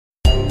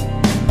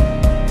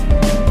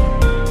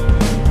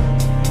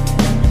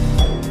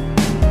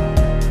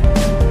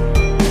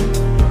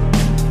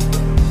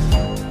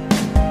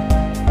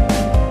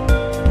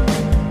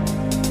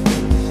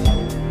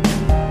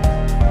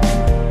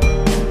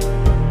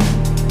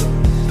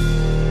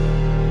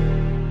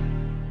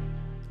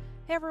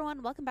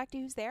everyone, welcome back to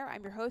Who's There.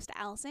 I'm your host,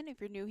 Allison.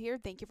 If you're new here,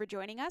 thank you for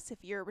joining us.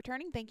 If you're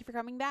returning, thank you for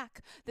coming back.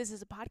 This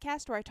is a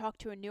podcast where I talk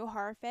to a new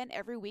horror fan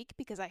every week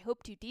because I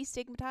hope to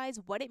destigmatize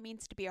what it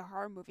means to be a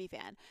horror movie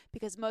fan.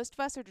 Because most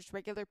of us are just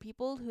regular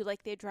people who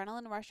like the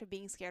adrenaline rush of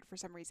being scared for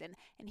some reason.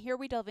 And here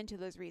we delve into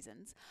those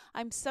reasons.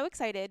 I'm so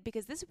excited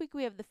because this week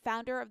we have the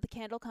founder of the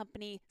candle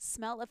company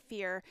Smell of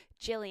Fear,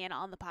 Jillian,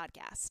 on the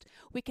podcast.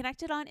 We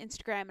connected on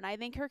Instagram and I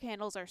think her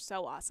candles are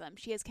so awesome.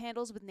 She has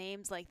candles with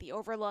names like The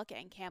Overlook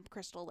and Camp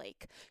Crystal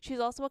Lake. She's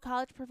also a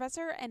college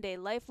professor and a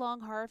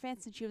lifelong horror fan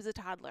since she was a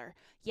toddler.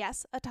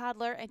 Yes, a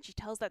toddler, and she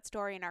tells that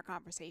story in our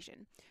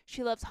conversation.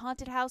 She loves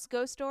haunted house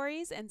ghost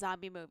stories and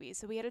zombie movies,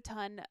 so we had a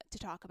ton to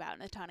talk about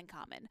and a ton in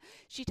common.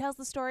 She tells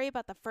the story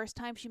about the first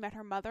time she met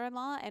her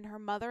mother-in-law and her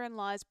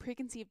mother-in-law's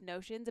preconceived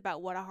notions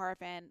about what a horror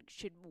fan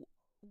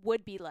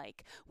would be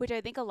like, which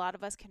I think a lot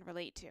of us can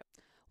relate to.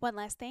 One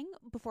last thing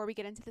before we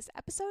get into this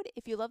episode,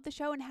 if you love the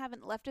show and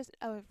haven't left us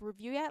a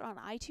review yet on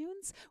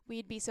iTunes,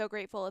 we'd be so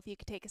grateful if you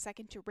could take a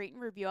second to rate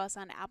and review us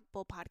on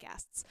Apple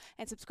Podcasts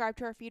and subscribe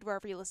to our feed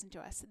wherever you listen to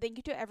us. Thank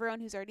you to everyone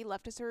who's already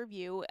left us a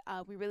review.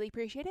 We really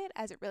appreciate it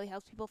as it really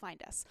helps people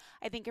find us.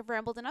 I think I've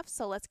rambled enough,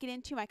 so let's get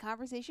into my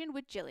conversation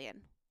with Jillian.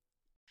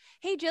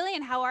 Hey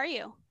Jillian, how are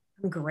you?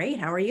 I'm great.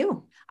 How are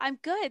you? I'm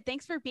good.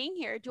 Thanks for being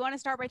here. Do you want to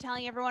start by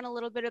telling everyone a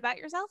little bit about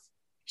yourself?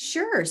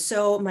 Sure.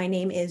 So my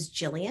name is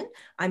Jillian.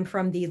 I'm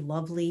from the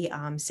lovely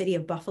city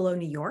of Buffalo,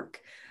 New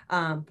York,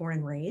 born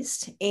and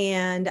raised.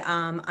 And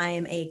I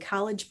am a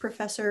college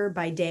professor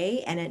by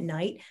day, and at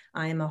night,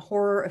 I am a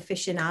horror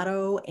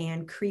aficionado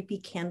and creepy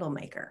candle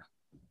maker.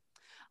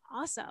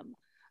 Awesome.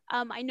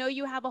 I know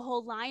you have a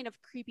whole line of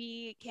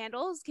creepy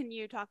candles. Can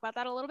you talk about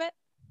that a little bit?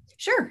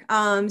 Sure.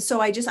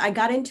 So I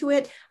got into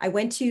it. I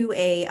went to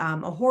a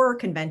horror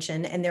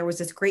convention and there was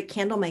this great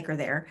candle maker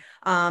there.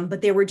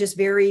 But they were just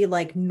very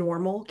like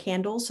normal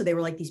candles. So they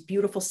were like these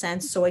beautiful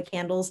scents, soy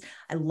candles.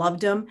 I loved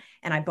them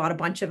and I bought a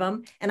bunch of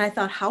them. And I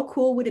thought, how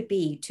cool would it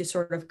be to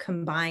sort of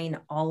combine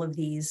all of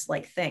these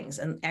like things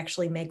and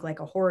actually make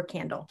like a horror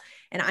candle?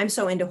 And I'm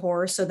so into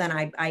horror. So then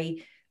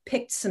I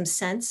picked some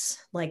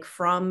scents like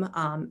from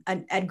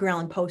Edgar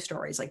Allan Poe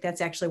stories. Like that's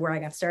actually where I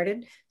got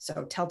started.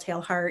 So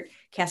Telltale Heart,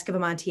 Cask of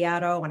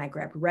Amontillado, and I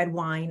grabbed red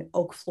wine,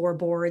 oak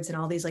floorboards, and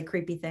all these like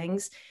creepy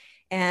things.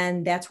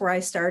 And that's where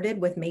I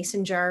started with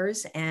mason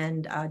jars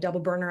and a double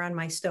burner on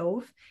my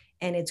stove.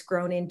 And it's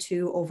grown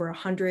into over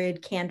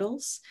 100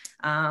 candles.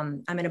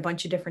 I'm in a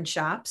bunch of different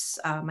shops.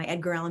 My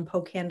Edgar Allan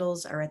Poe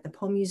candles are at the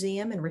Poe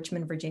Museum in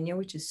Richmond, Virginia,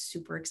 which is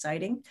super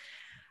exciting.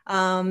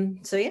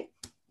 So yeah,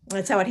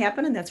 that's how it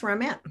happened, and that's where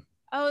I'm at.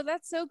 Oh,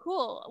 that's so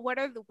cool.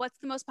 What's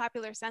the most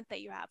popular scent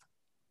that you have?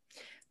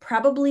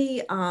 Probably,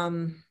 it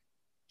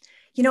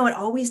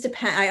always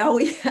depends.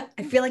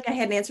 I feel like I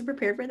had an answer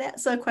prepared for that.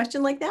 So a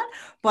question like that,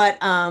 but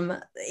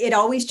it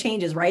always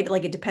changes, right?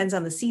 Like it depends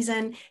on the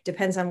season,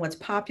 depends on what's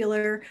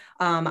popular.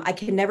 I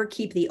can never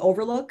keep the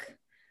Overlook,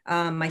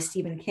 my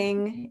Stephen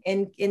King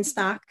in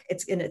stock.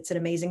 It's an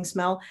amazing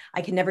smell.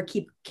 I can never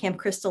keep Camp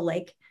Crystal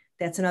Lake.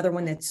 That's another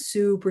one that's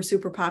super,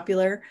 super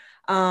popular.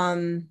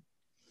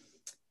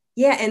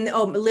 Yeah. And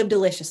Live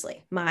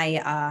Deliciously,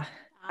 my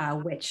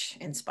witch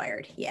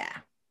inspired. Yeah.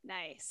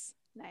 Nice.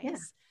 Yeah.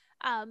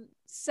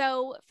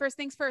 So first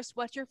things first,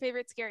 what's your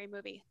favorite scary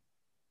movie?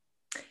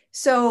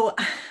 So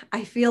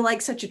I feel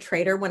like such a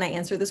traitor when I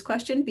answer this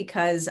question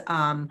because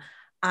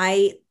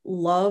I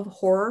love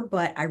horror,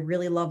 but I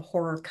really love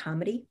horror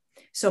comedy.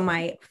 So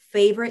my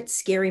favorite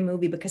scary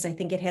movie, because I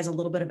think it has a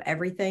little bit of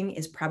everything,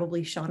 is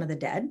probably Shaun of the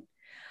Dead.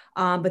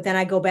 But then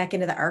I go back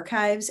into the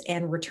archives,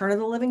 and Return of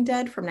the Living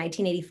Dead from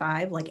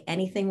 1985, like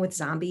anything with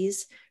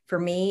zombies for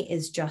me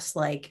is just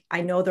like,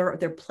 I know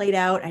they're played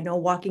out. I know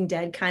Walking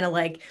Dead kind of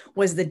like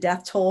was the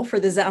death toll for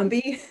the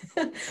zombie,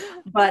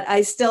 but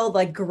I still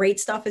like great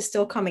stuff is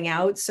still coming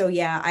out. So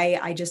yeah,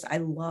 I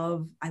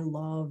love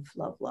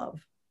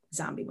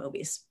zombie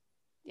movies.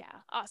 Yeah,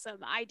 awesome.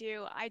 I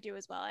do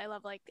as well. I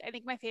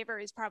think my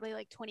favorite is probably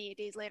like 28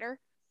 Days Later.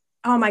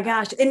 Oh my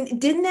gosh. And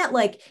didn't that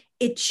like,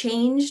 it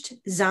changed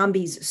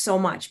zombies so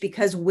much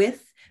because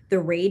with the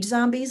rage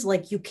zombies,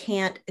 like you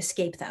can't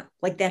escape them.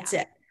 Like that's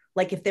it.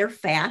 Like if they're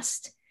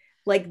fast,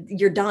 like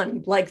you're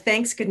done. Like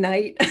thanks, good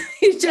night.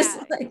 It's just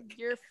like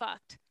you're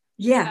fucked.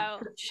 Yeah, so,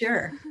 for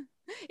sure.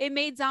 It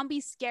made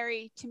zombies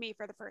scary to me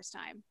for the first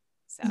time.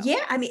 So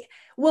yeah, I mean,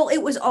 well,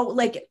 it was all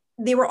like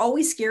they were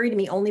always scary to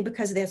me only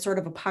because of that sort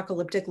of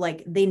apocalyptic,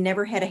 like they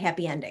never had a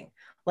happy ending.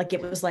 Like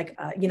it was like,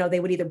 they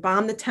would either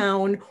bomb the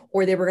town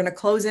or they were going to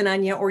close in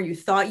on you, or you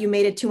thought you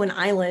made it to an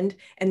island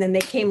and then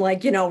they came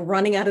like,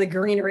 running out of the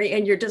greenery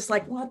and you're just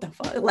like, what the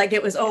fuck? Like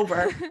it was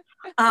over.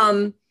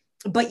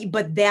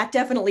 But that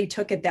definitely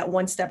took it that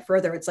one step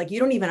further. It's like, you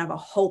don't even have a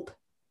hope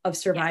of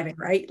surviving,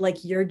 right?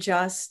 Like you're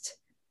just,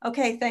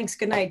 okay, thanks,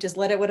 good night. Just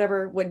let it,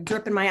 whatever would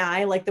drip in my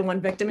eye, like the one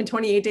victim in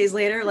 28 Days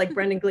Later, like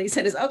Brendan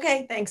Gleeson is,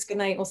 okay, thanks, good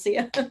night, we'll see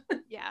you.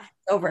 Yeah.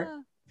 Over.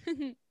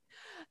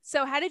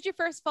 So how did you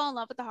first fall in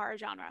love with the horror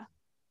genre?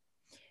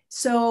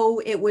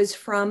 So it was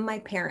from my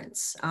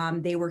parents.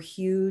 They were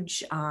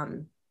huge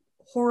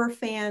horror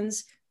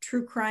fans,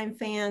 true crime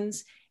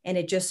fans. And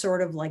it just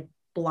sort of like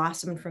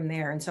blossomed from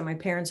there. And so my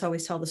parents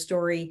always tell the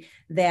story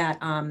that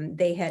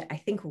they had, I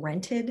think,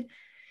 rented,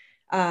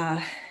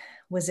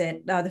 was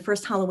it the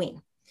first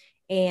Halloween?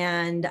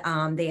 And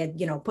they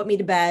had, put me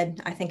to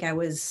bed. I think I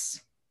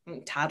was a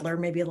toddler,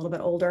 maybe a little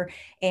bit older.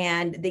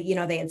 And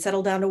they had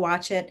settled down to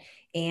watch it.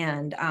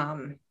 And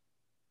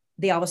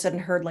they all of a sudden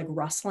heard like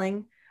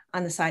rustling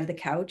on the side of the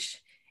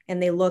couch.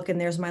 And they look, and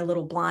there's my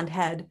little blonde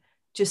head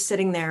just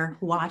sitting there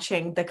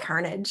watching the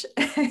carnage.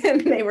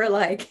 And they were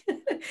like,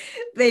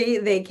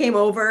 they came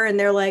over and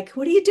they're like,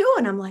 "What are you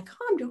doing?" I'm like,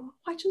 "Oh, I'm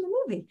watching the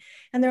movie."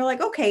 And they're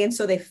like, "Okay." And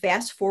so they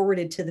fast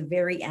forwarded to the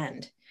very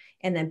end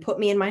and then put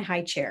me in my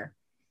high chair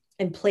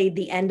and played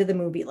the end of the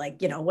movie,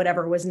 like,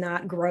 whatever was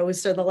not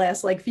gross or the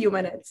last like few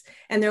minutes.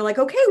 And they're like,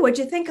 "Okay, what'd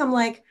you think?" I'm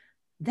like,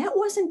 "That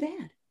wasn't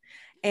bad."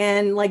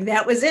 And like,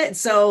 that was it.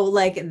 So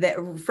like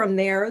that, from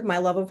there, my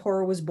love of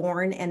horror was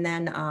born. And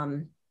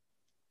then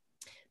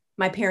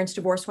my parents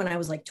divorced when I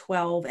was like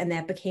 12, and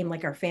that became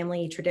like our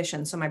family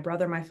tradition. So my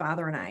brother, my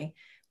father, and I,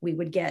 we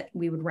would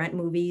rent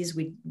movies,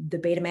 the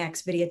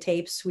Betamax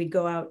videotapes, we'd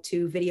go out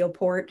to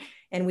Videoport,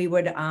 and we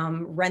would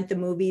rent the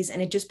movies.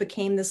 And it just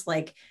became this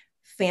like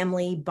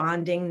family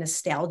bonding,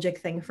 nostalgic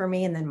thing for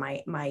me. And then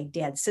my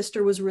dad's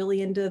sister was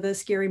really into the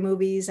scary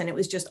movies, and it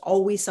was just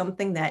always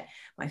something that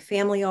my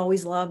family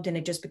always loved. And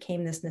it just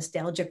became this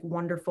nostalgic,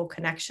 wonderful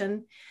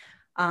connection.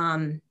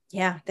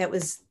 Yeah, that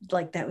was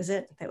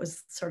it. That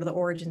was sort of the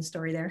origin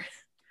story there.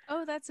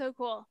 Oh, that's so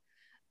cool.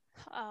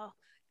 Oh,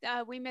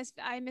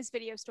 I miss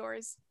video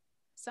stores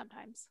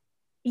sometimes.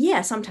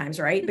 Yeah, sometimes,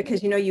 right?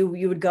 Because you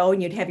would go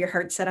and you'd have your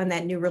heart set on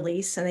that new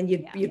release, and then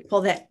you'd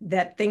pull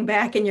that thing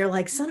back, and you're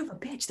like, "Son of a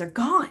bitch, they're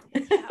gone."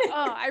 Yeah.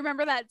 Oh, I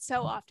remember that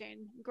so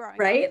often growing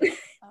right? up.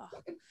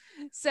 Oh.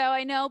 So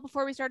I know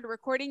before we started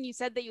recording, you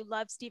said that you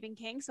love Stephen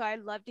King. So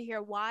I'd love to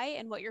hear why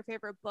and what your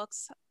favorite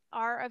books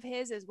are of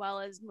his, as well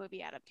as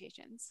movie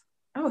adaptations.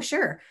 Oh,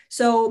 sure.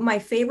 So my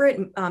favorite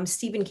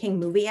Stephen King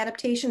movie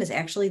adaptation is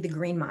actually The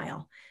Green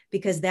Mile,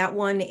 because that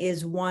one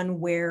is one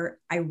where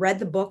I read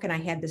the book and I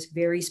had this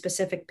very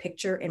specific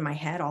picture in my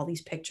head, all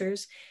these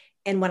pictures.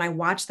 And when I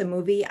watched the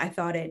movie, I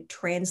thought it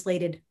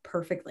translated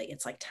perfectly.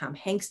 It's like Tom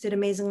Hanks did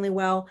amazingly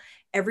well.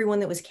 Everyone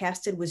that was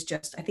casted was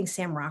just, I think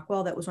Sam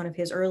Rockwell, that was one of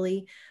his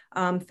early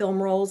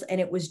film roles. And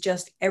it was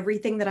just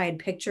everything that I had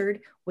pictured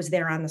was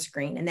there on the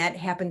screen. And that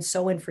happens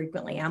so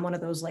infrequently. I'm one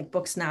of those like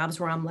book snobs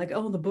where I'm like,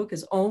 "Oh, the book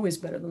is always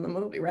better than the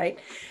movie," right?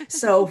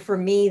 So for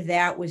me,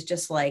 that was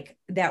just like,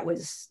 that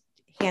was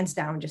hands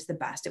down just the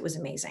best. It was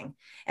amazing.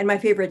 And my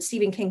favorite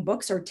Stephen King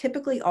books are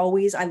typically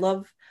always, I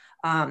love,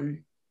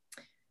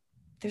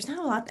 there's not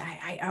a lot.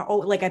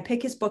 I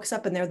pick his books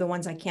up and they're the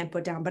ones I can't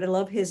put down, but I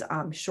love his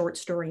short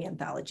story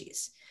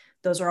anthologies.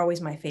 Those are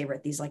always my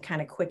favorite. These like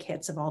kind of quick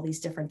hits of all these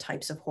different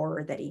types of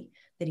horror that he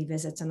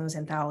visits in those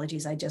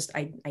anthologies. I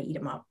eat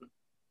them up.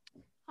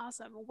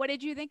 Awesome. What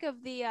did you think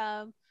of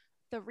the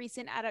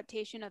recent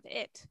adaptation of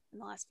It in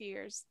the last few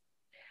years?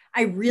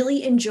 I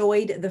really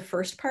enjoyed the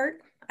first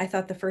part. I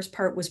thought the first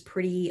part was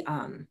pretty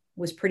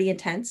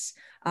intense.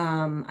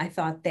 I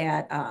thought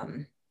that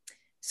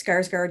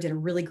Skarsgård did a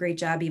really great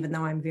job, even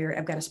though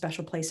I've got a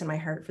special place in my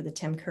heart for the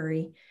Tim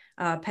Curry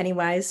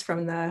Pennywise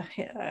from the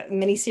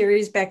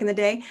miniseries back in the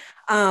day.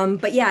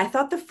 But yeah, I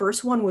thought the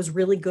first one was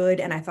really good,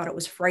 and I thought it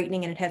was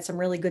frightening, and it had some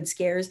really good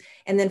scares.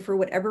 And then for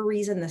whatever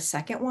reason, the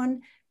second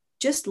one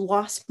just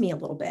lost me a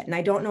little bit. And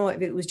I don't know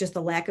if it was just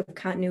the lack of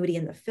continuity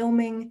in the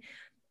filming.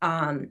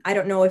 I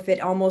don't know if it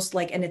almost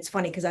like, and it's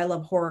funny because I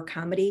love horror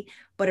comedy,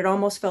 but it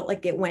almost felt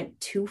like it went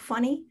too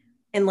funny.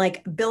 And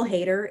like Bill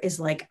Hader is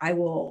like,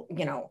 I'll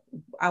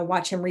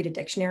watch him read a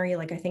dictionary.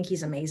 Like, I think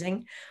he's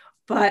amazing.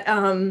 But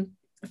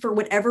for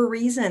whatever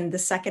reason, the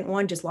second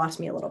one just lost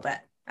me a little bit.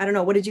 I don't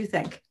know. What did you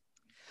think?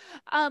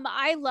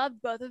 I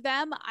loved both of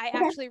them. I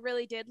Okay. actually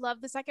really did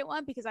love the second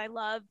one because I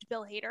loved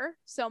Bill Hader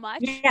so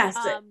much. Yes.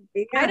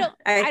 Yeah,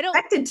 I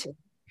expected to.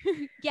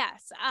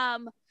 Yes.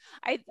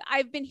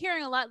 I've been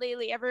hearing a lot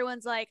lately.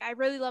 Everyone's like, I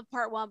really love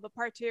part one, but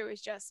part two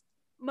is just,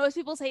 most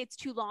people say it's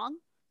too long.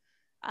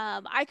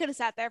 I could have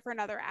sat there for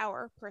another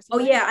hour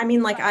personally. Oh yeah. I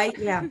mean, like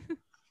yeah.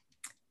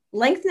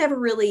 Length never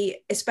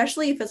really,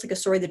 especially if it's like a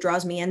story that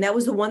draws me in. That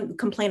was the one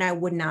complaint I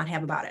would not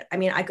have about it. I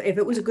mean, if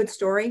it was a good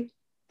story,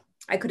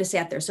 I could have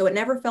sat there. So it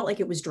never felt like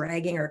it was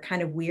dragging or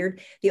kind of weird.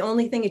 The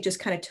only thing, it just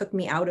kind of took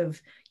me out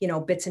of,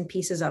 bits and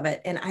pieces of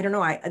it. And I don't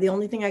know, the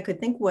only thing I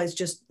could think was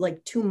just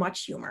like too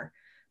much humor.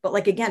 But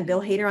like, again,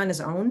 Bill Hader on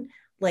his own,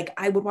 like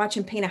I would watch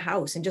him paint a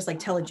house and just like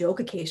tell a joke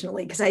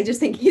occasionally, because I just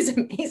think he's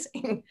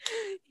amazing.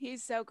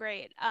 He's so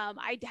great.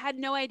 I had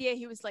no idea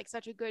he was like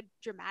such a good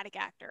dramatic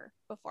actor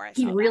before I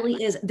saw He really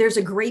that. is. There's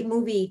a great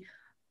movie.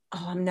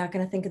 Oh, I'm not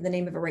going to think of the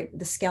name of it right.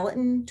 The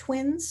Skeleton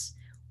Twins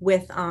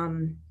with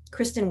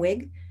Kristen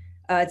Wiig.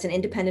 It's an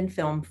independent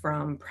film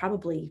from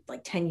probably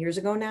like 10 years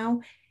ago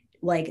now.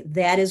 Like,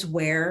 that is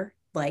where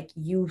like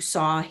you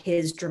saw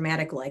his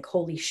dramatic, like,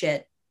 holy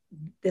shit,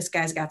 this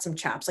guy's got some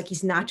chops. Like,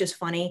 he's not just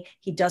funny.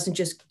 He doesn't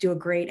just do a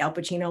great Al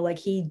Pacino. Like,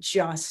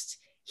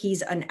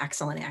 he's an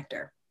excellent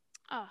actor.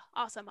 Oh,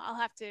 awesome. I'll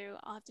have to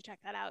check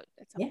that out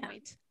at some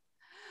point.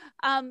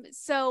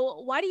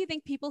 So why do you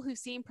think people who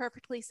seem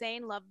perfectly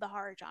sane love the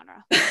horror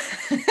genre?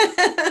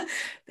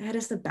 That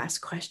is the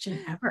best question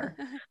ever.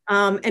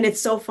 And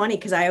it's so funny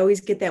because I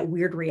always get that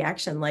weird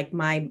reaction. Like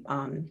my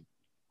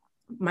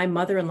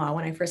mother-in-law,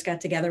 when I first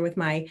got together with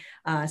my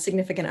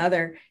significant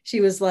other,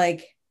 she was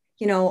like,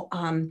 you know,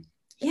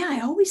 yeah,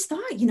 I always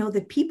thought,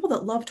 the people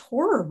that loved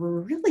horror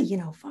were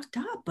really, fucked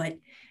up, but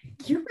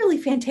you're really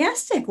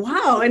fantastic.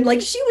 Wow. And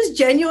like, she was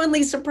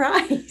genuinely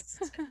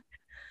surprised.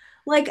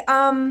 Like,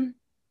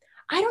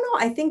 I don't know.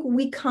 I think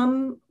we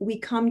come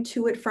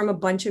to it from a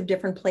bunch of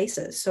different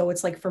places. So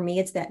it's like, for me,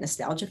 it's that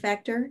nostalgia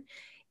factor.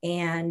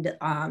 And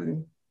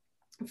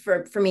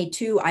for me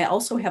too, I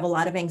also have a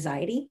lot of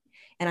anxiety,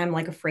 and I'm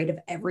like afraid of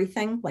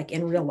everything, like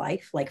in real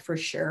life, like for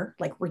sure,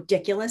 like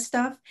ridiculous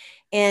stuff.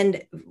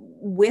 And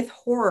with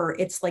horror,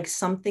 it's like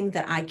something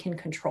that I can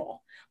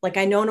control. Like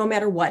I know no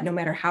matter what, no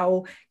matter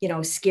how,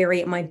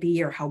 scary it might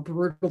be or how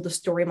brutal the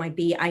story might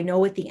be, I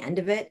know at the end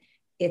of it,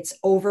 it's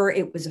over.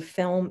 It was a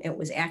film, it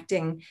was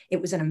acting,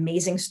 it was an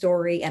amazing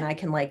story. And I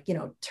can like,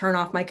 turn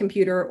off my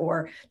computer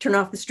or turn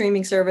off the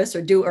streaming service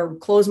or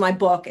close my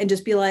book and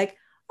just be like,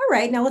 all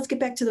right, now let's get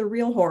back to the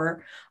real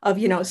horror of,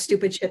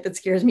 stupid shit that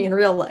scares me in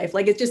real life.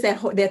 Like it's just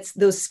that's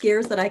those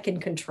scares that I can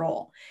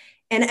control.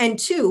 And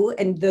two,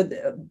 and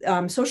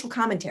the social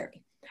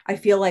commentary. I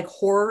feel like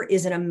horror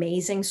is an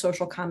amazing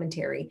social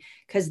commentary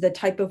because the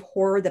type of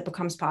horror that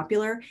becomes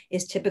popular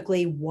is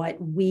typically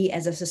what we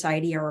as a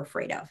society are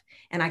afraid of.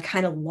 And I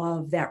kind of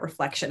love that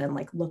reflection and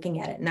like looking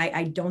at it. And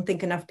I don't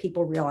think enough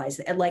people realize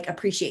it and like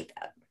appreciate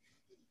that.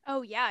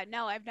 Oh yeah,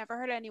 no, I've never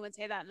heard anyone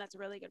say that, and that's a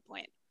really good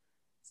point.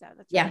 So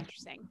that's really Yeah.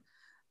 interesting.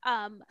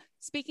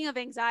 Speaking of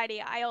anxiety,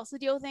 I also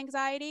deal with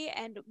anxiety,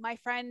 and my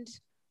friend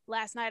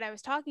last night I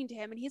was talking to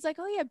him, and he's like,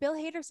 "Oh yeah, Bill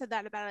Hader said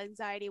that about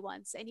anxiety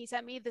once," and he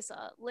sent me this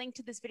link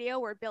to this video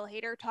where Bill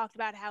Hader talked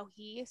about how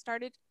he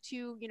started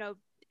to,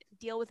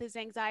 deal with his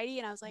anxiety,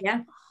 and I was like,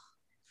 Yeah. oh,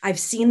 I've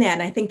seen that.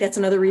 And I think that's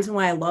another reason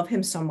why I love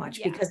him so much,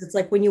 yeah, because it's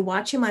like when you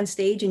watch him on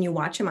stage and you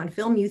watch him on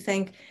film, you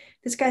think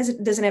this guy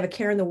doesn't have a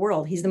care in the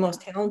world. He's the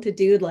most talented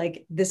dude.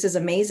 Like this is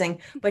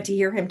amazing. But to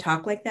hear him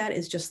talk like that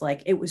is just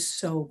like, it was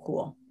so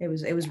cool. It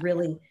was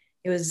really,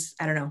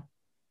 I don't know,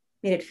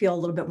 made it feel a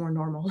little bit more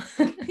normal.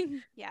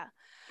 yeah.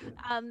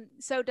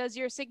 So does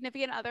your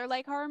significant other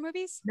like horror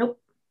movies?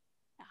 Nope.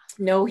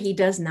 No, he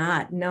does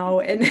not. No.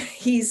 And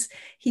he's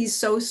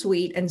so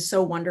sweet and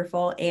so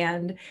wonderful.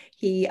 And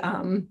he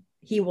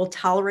will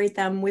tolerate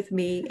them with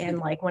me. And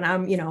like when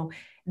I'm,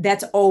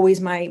 that's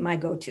always my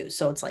go-to.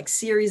 So it's like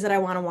series that I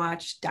want to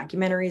watch,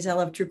 documentaries. I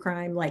love true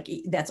crime. Like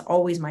that's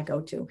always my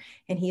go-to.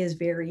 And he is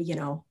very,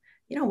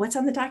 what's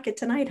on the docket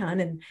tonight, hon?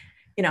 And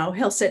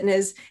he'll sit in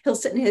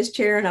his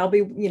chair and I'll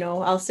be,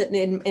 I'll sit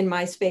in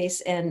my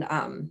space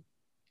and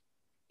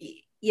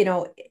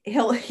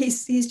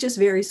he's just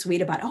very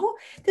sweet about, oh,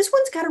 this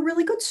one's got a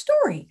really good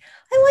story.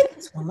 I like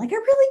this one. Like, I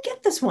really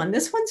get this one.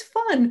 This one's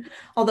fun.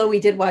 Although we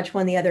did watch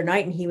one the other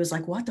night and he was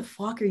like, what the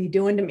fuck are you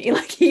doing to me?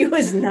 Like he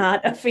was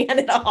not a fan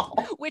at all.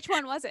 Which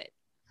one was it?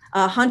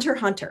 Hunter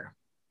Hunter.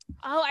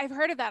 Oh, I've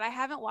heard of that. I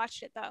haven't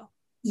watched it though.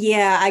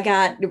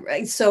 Yeah,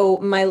 so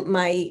my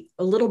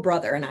little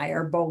brother and I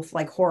are both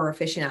like horror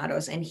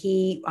aficionados, and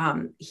he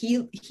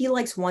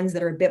likes ones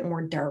that are a bit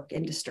more dark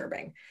and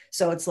disturbing.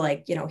 So it's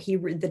like,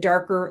 the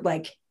darker,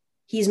 like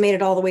he's made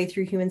it all the way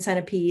through Human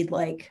Centipede,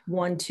 like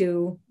 1,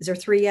 2, is there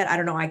 3 yet? I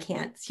don't know. I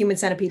can't. Human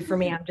Centipede for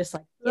me, I'm just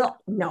like, oh,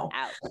 no.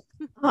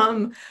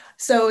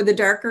 So the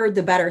darker,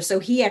 the better. So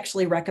he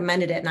actually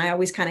recommended it. And I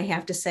always kind of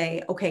have to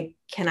say, okay,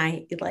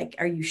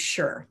 are you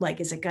sure? Like,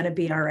 is it going to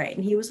be all right?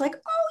 And he was like,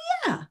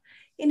 oh yeah.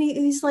 And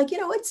he's like,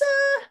 it's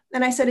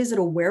and I said, is it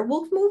a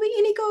werewolf movie?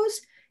 And he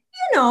goes,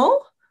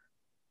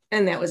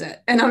 and that was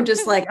it. And I'm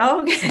just like,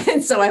 oh, okay.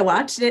 And so I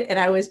watched it and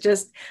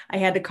I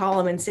had to call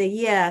him and say,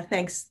 yeah,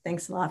 thanks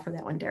a lot for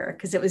that one, Derek.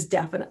 Cause it was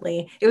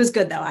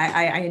good though.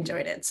 I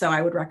enjoyed it. So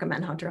I would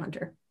recommend Hunter x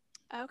Hunter.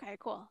 Okay,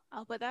 cool.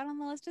 I'll put that on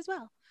the list as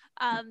well.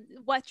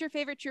 What's your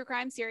favorite true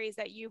crime series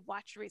that you've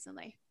watched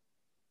recently?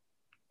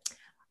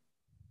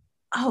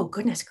 Oh,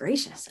 goodness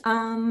gracious.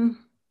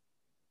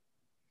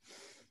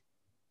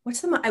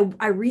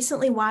 I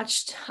recently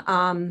watched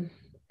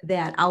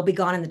that I'll Be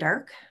Gone in the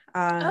Dark.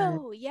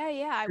 Oh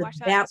yeah, I watched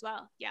that as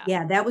well.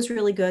 Yeah, that was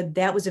really good.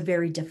 That was a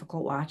very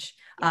difficult watch.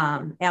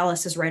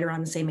 Alice is right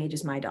around the same age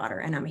as my daughter,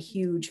 and I'm a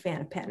huge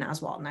fan of Patton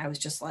Oswalt, and I was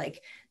just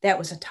like, that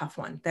was a tough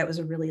one. That was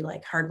a really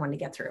like hard one to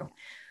get through.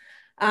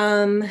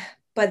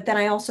 But then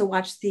I also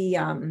watched the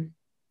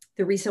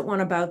recent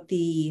one about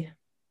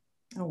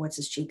what's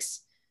his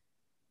cheeks,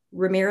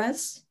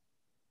 Ramirez,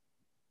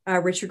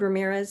 Richard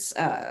Ramirez.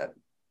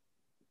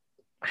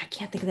 I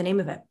can't think of the name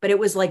of it, but it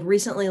was like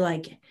recently,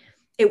 like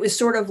it was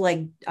sort of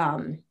like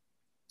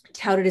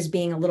touted as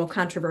being a little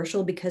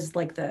controversial because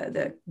like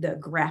the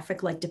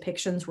graphic like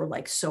depictions were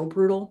like so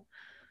brutal.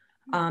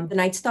 The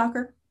Night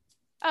Stalker.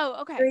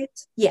 Oh, okay.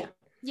 Series. Yeah.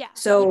 Yeah.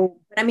 So,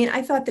 I mean,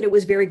 I thought that it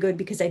was very good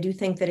because I do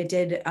think that it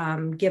did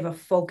give a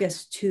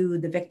focus to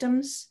the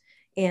victims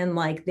and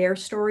like their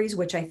stories,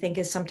 which I think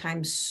is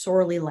sometimes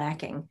sorely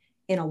lacking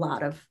in a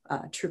lot of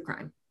true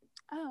crime.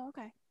 Oh,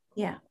 okay.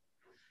 Yeah.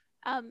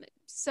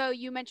 So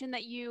you mentioned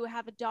that you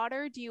have a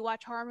daughter. Do you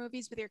watch horror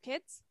movies with your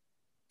kids?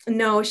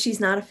 No, she's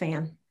not a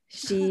fan.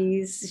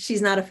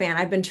 She's not a fan.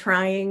 I've been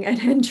trying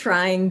and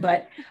trying,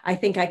 but I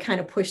think I kind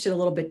of pushed it a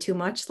little bit too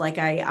much. Like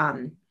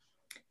I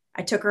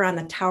took her on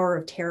the Tower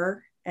of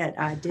Terror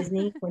at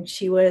Disney when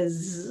she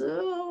was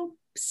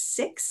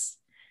 6,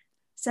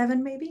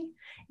 7 maybe.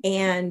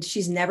 And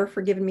she's never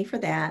forgiven me for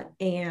that.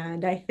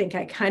 And I think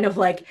I kind of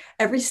like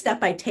every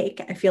step I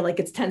take, I feel like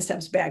it's 10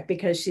 steps back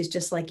because she's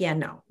just like, yeah,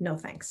 no, no,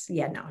 thanks.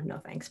 Yeah, no, no,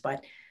 thanks.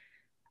 But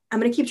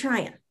I'm going to keep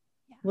trying.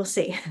 We'll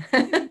see.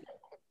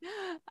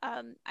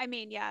 I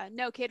mean, yeah,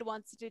 no kid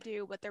wants to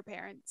do what their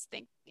parents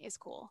think is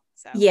cool.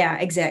 So Yeah,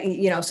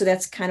 exactly. So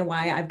that's kind of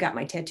why I've got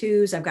my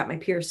tattoos, I've got my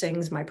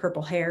piercings, my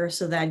purple hair.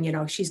 So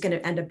then, she's going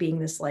to end up being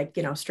this like,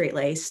 straight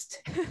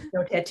laced,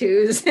 no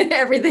tattoos,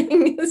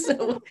 everything.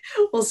 So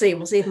we'll see.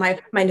 We'll see if my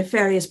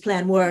nefarious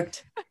plan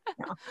worked.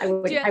 No, I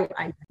would.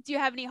 Do you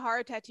have any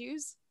horror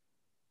tattoos?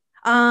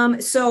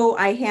 So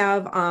I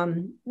have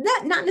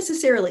not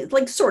necessarily,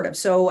 like sort of.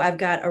 So I've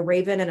got a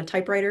raven and a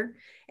typewriter,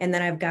 and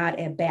then I've got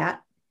a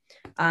bat.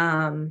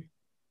 And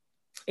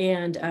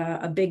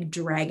a big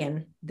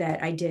dragon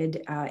that I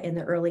did in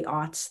the early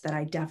aughts that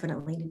I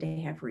definitely need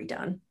to have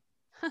redone.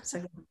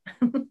 So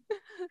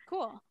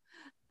Cool.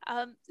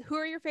 Who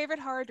are your favorite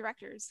horror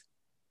directors?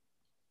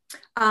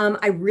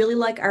 I really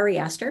like Ari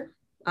Aster.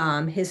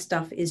 His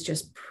stuff is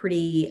just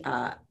pretty.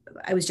 I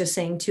was just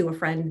saying to a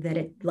friend that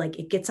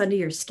it gets under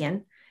your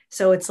skin.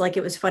 So it's like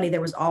it was funny.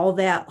 There was all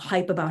that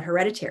hype about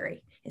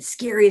Hereditary, the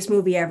scariest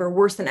movie ever,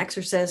 worse than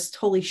Exorcist.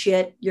 Holy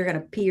shit, you're gonna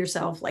pee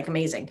yourself, like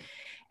amazing.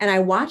 And I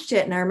watched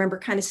it and I remember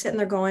kind of sitting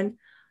there going,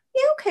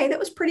 yeah, okay, that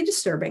was pretty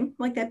disturbing.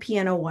 Like that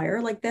piano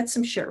wire, like that's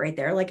some shit right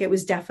there. Like it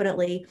was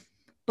definitely,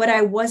 but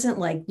I wasn't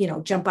like,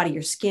 jump out of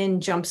your skin,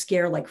 jump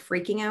scare, like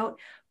freaking out.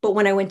 But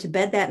when I went to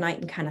bed that night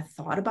and kind of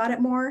thought about it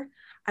more,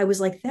 I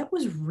was like, that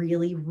was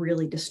really,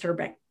 really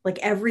disturbing. Like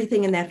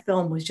everything in that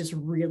film was just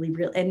really,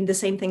 real. And the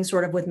same thing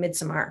sort of with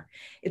Midsommar.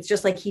 It's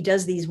just like he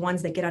does these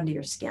ones that get under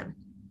your skin.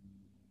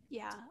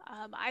 Yeah.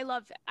 I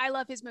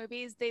love his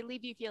movies. They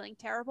leave you feeling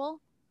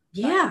terrible.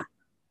 Yeah.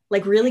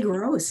 Like really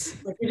gross.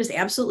 Like you're just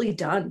absolutely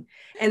done.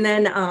 And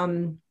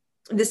then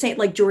this ain't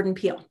like Jordan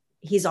Peele.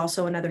 He's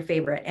also another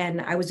favorite.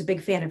 And I was a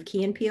big fan of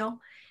Key and Peele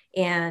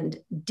and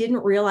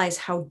didn't realize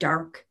how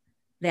dark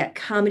that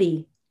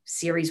comedy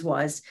series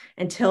was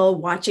until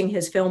watching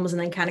his films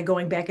and then kind of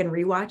going back and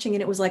rewatching.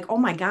 And it was like, oh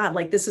my God,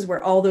 like this is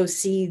where all those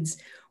seeds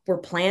were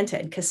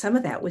planted. Cause some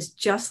of that was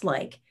just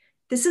like,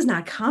 this is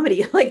not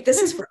comedy. Like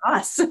this is for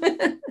us.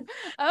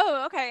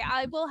 Oh, okay.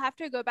 I will have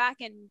to go back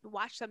and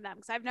watch some of them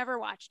because I've never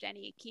watched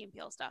any Key and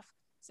Peele stuff.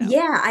 So.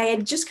 Yeah, I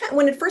had just kind of,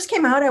 when it first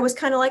came out, I was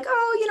kind of like,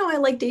 oh, I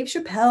like Dave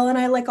Chappelle and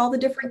I like all the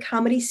different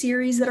comedy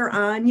series that are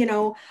on,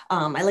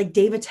 I like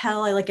Dave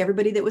Attell. I like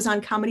everybody that was on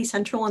Comedy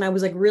Central. And I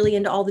was like really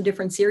into all the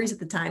different series at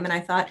the time. And I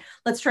thought,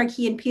 let's try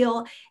Key and Peele.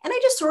 And I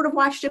just sort of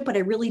watched it, but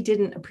I really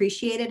didn't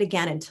appreciate it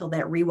again until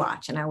that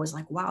rewatch. And I was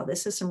like, wow,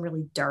 this is some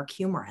really dark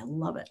humor. I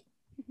love it.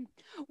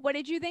 What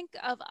did you think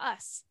of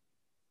Us?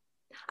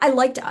 I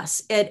liked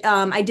Us.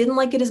 I didn't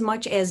like it as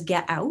much as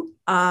Get Out,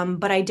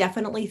 but I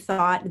definitely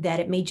thought that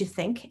it made you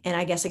think, and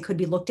I guess it could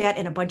be looked at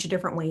in a bunch of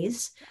different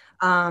ways.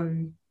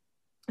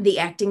 The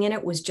acting in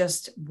it was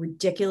just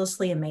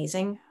ridiculously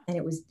amazing,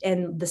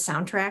 and the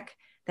soundtrack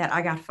that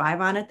I got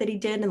 5 on it that he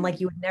did, and like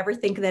you would never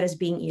think of that as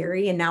being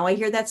eerie, and now I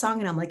hear that song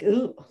and I'm like,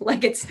 ooh,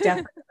 like it's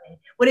definitely.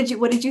 What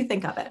did you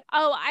think of it?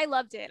 Oh, I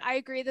loved it. I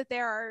agree that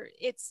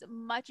it's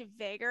much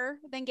vaguer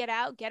than Get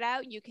Out. Get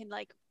Out, you can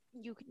like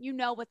you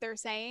know what they're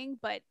saying,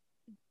 but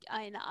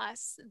in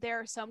Us there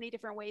are so many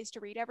different ways to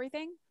read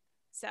everything.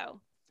 So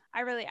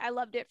I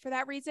loved it for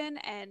that reason,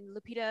 and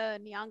Lupita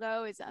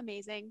Nyong'o is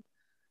amazing.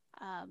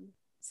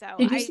 So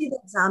did you see the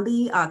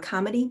zombie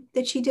comedy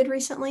that she did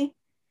recently?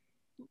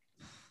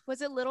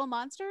 Was it Little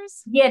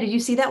Monsters? Yeah, did you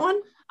see that one?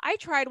 I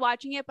tried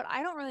watching it, but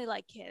I don't really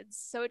like kids,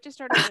 so it just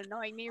started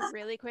annoying me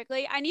really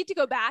quickly. I need to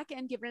go back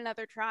and give it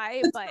another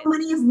try. But so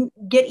many of them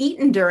get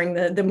eaten during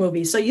the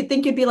movie, so you'd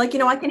think you'd be like,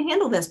 I can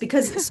handle this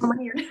because so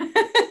many are.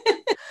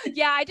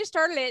 Yeah, I just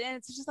started it, and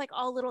it's just like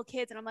all little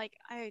kids, and I'm like,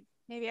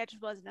 maybe I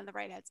just wasn't in the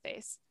right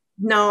headspace.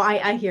 No,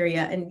 I hear you,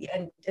 and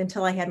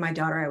until I had my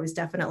daughter, I was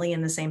definitely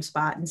in the same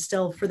spot, and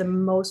still, for the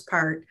most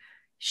part,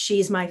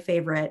 she's my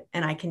favorite,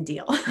 and I can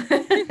deal.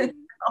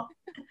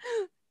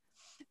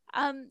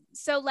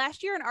 So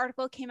last year, an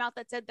article came out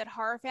that said that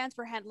horror fans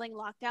were handling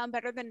lockdown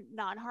better than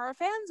non-horror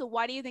fans.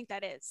 Why do you think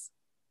that is?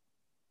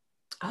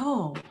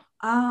 Oh,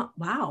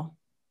 wow.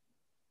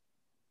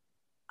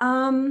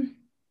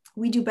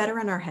 We do better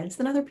in our heads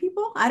than other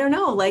people. I don't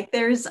know. Like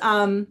there's,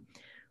 what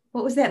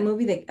was that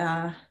movie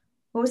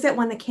what was that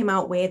one that came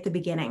out way at the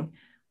beginning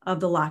of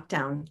the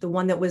lockdown? The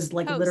one that was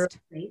like Host.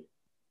 literally,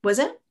 was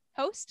it?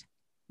 Host?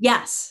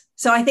 Yes.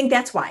 So I think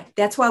that's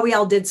why we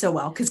all did so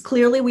well. Cause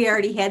clearly we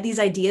already had these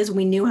ideas.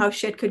 We knew how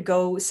shit could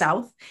go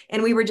south.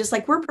 And we were just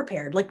like, we're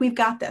prepared. Like we've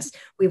got this.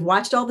 We've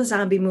watched all the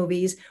zombie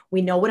movies.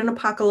 We know what an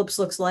apocalypse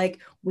looks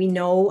like. We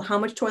know how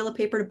much toilet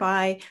paper to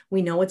buy.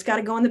 We know it's got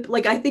to go in the,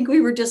 like, I think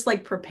we were just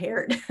like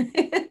prepared.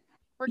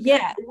 We're good.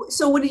 Yeah.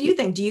 So what do you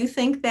think? Do you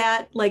think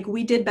that like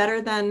we did better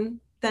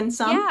than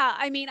some? Yeah,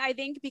 I mean, I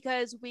think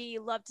because we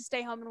love to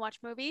stay home and watch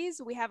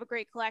movies, we have a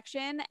great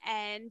collection,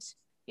 and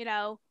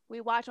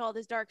we watch all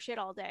this dark shit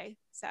all day.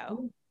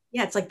 So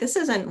Yeah, it's like this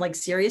isn't like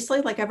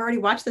seriously, like I've already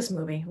watched this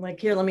movie. Like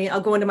here,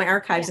 I'll go into my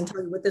archives yeah, and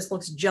tell you what this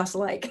looks just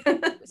like.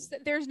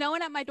 there's no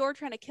one at my door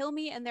trying to kill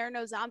me, and there are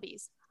no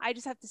zombies. I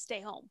just have to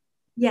stay home.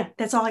 Yeah,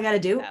 that's all I got to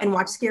do and So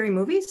watch scary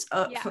movies.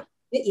 yeah,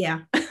 Yeah.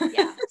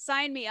 yeah,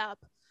 sign me up.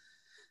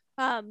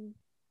 Um,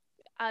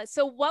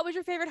 so what was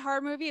your favorite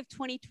horror movie of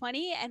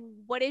 2020, and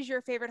what is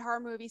your favorite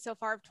horror movie so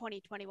far of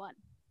 2021?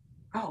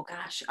 Oh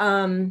gosh.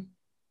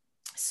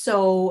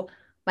 So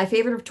my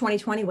favorite of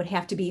 2020 would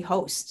have to be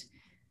Host,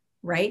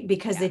 right?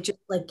 Because Yeah. it just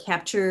like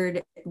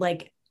captured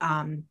like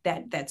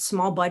that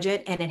small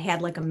budget, and it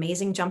had like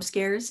amazing jump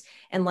scares,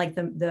 and like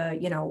the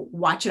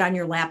watch it on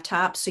your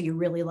laptop so you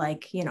really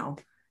like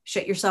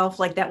shit yourself.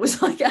 Like that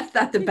was like I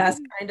thought the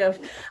best kind of.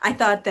 I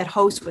thought that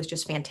Host was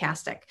just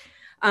fantastic.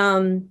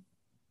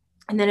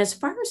 And then as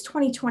far as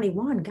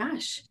 2021,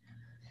 gosh,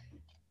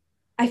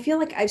 I feel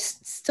like I've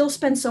still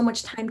spent so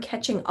much time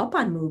catching up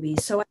on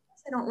movies. So I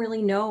guess I don't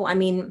really know. I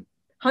mean,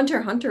 Hunter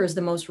x Hunter is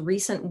the most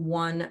recent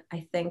one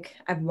I think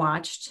I've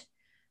watched.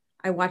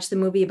 I watched the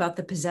movie about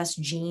the possessed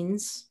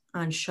genes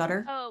on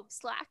Shudder. Oh,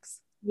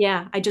 Slacks.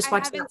 Yeah, I I just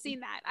watched haven't that. seen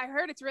that. I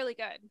heard it's really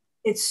good.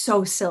 It's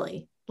so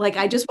silly. Like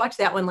I just watched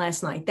that one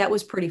last night. That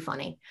was pretty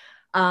funny.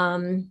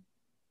 Um,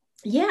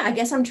 yeah, I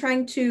guess I'm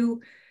trying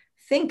to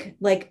think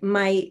like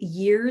my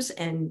years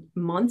and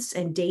months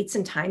and dates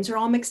and times are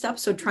all mixed up.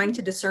 So trying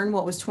to discern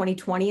what was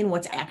 2020 and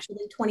what's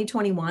actually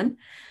 2021,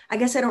 I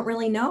guess I don't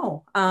really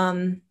know.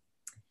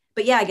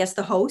 But yeah, I guess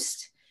the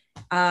Host,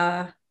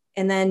 and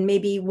then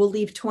maybe we'll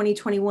leave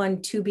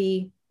 2021 to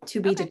be Okay.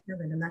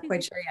 determined. I'm not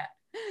quite sure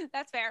yet.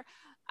 That's fair.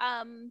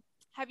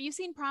 Have you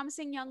seen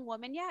Promising Young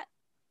Woman yet?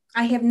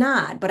 I have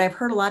not, but I've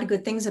heard a lot of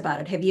good things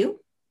about it. Have you?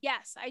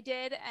 Yes, I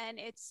did, and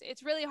it's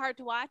really hard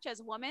to watch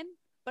as a woman,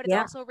 but it's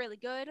Yeah. also really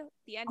good.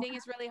 The ending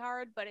is really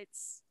hard, but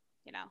it's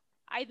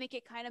I think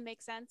it kind of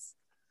makes sense.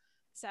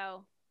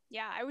 So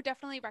yeah, I would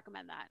definitely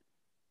recommend that.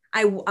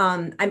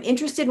 I'm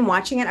interested in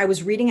watching it. I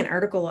was reading an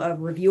article, a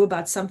review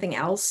about something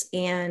else,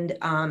 and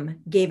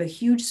gave a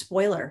huge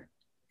spoiler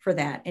for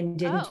that and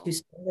didn't do Oh,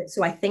 spoil it.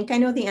 So I think I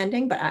know the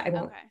ending, but I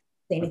won't okay.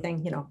 say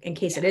anything, in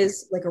case it Yeah.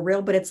 is like a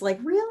real, but it's like,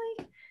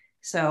 really?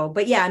 So,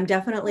 but yeah, I'm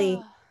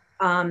definitely,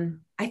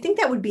 I think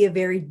that would be a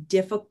very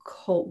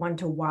difficult one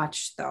to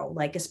watch though,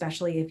 like,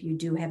 especially if you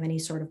do have any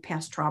sort of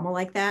past trauma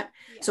like that.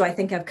 Yeah. So I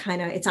think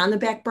it's on the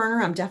back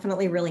burner. I'm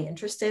definitely really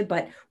interested,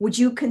 but would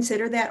you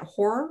consider that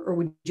horror, or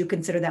would you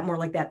consider that more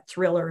like that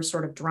thriller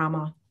sort of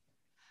drama?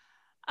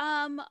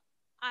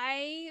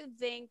 I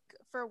think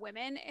for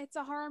women, it's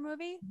a horror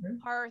movie,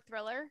 Mhm. horror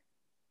thriller.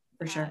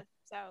 For sure.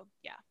 So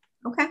yeah,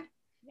 Okay.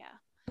 yeah.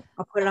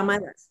 I'll put it on my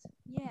Um, list.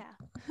 yeah.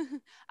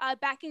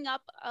 Backing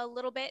up a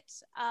little bit,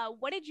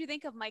 what did you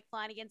think of Mike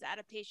Flanagan's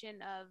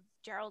adaptation of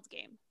Gerald's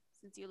Game?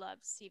 Since you love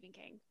Stephen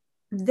King.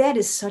 That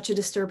is such a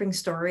disturbing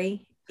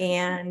story.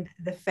 And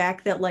the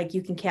fact that like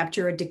you can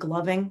capture a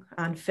degloving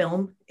on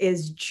film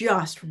is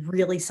just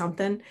really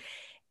something.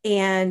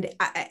 And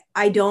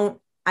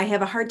I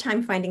have a hard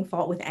time finding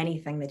fault with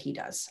anything that he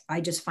does.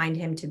 I just find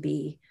him to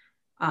be,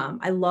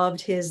 I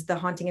loved The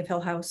Haunting of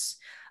Hill House.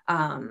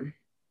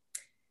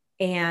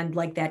 And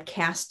like that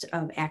cast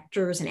of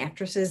actors and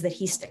actresses that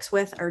he sticks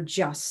with are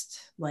just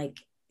like,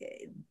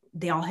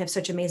 they all have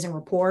such amazing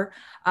rapport.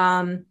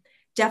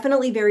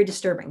 Definitely very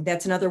disturbing.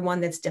 That's another one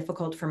that's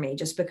difficult for me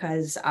just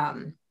because,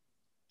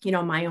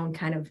 my own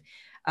kind of,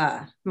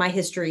 my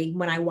history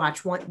when I watch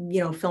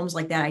films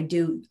like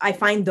that, I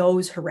find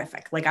those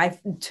horrific.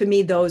 Like to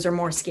me, those are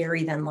more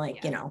scary than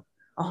like, a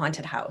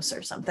haunted house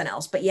or something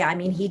else. But yeah, I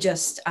mean, he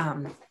just,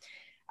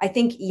 I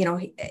think,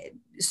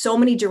 so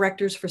many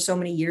directors for so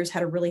many years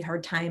had a really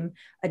hard time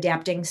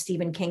adapting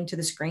Stephen King to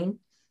the screen.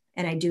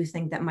 And I do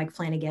think that Mike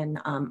Flanagan,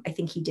 I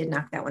think he did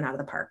knock that one out of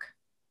the park.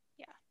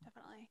 Yeah,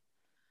 definitely.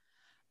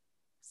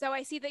 So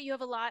I see that you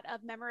have a lot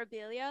of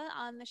memorabilia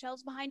on the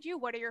shelves behind you.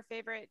 What are your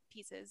favorite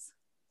pieces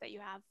that you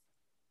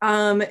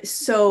have?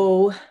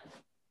 So,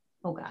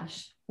 oh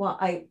gosh. Well,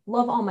 I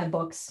love all my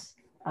books,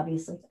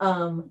 obviously.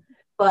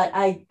 But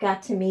I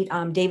got to meet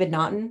David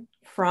Naughton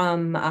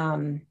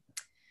from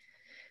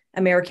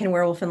American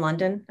Werewolf in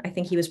London. I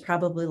think he was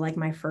probably like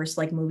my first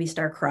like movie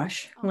star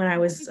crush when I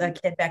was a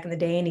kid back in the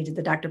day, and he did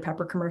the Dr.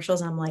 Pepper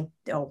commercials. I'm like,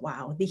 oh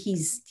wow,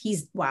 he's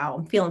wow,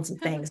 I'm feeling some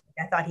things.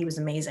 I thought he was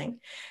amazing.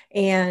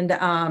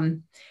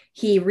 And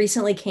he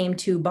recently came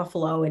to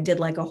Buffalo and did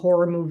like a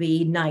horror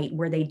movie night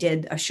where they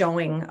did a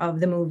showing of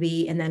the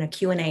movie and then a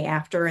Q&A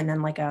after, and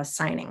then like a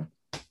signing.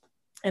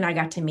 And I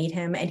got to meet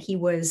him, and he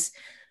was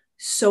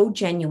so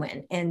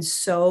genuine and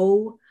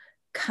so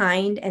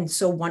kind and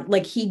so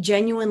like he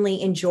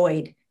genuinely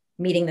enjoyed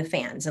meeting the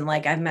fans. And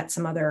like I've met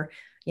some other,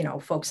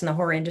 folks in the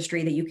horror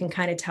industry that you can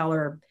kind of tell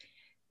are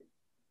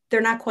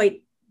they're not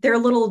quite they're a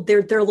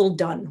little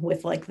done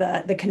with like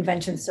the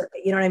convention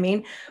circuit, you know what I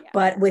mean? Yeah.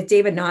 But with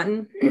David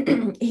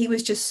Naughton, he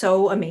was just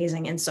so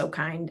amazing and so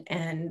kind.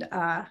 And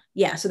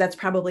yeah, so that's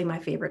probably my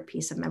favorite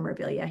piece of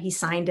memorabilia. He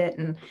signed it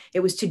and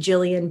it was to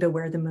Jillian,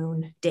 Beware the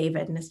Moon,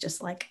 David. And it's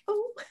just like,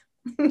 oh.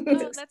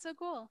 Oh, that's so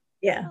cool.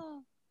 Yeah.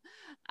 Oh.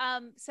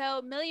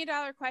 So $1 million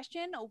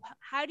question.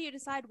 How do you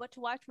decide what to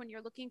watch when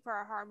you're looking for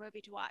a horror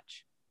movie to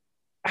watch?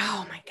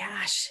 Oh my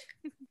gosh.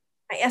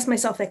 I ask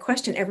myself that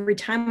question every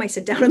time I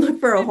sit down and look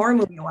for a horror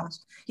movie to watch.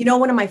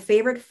 One of my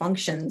favorite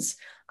functions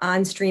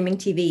on streaming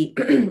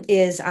TV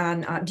is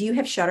on, do you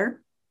have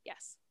Shudder?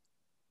 Yes.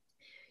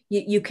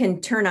 You can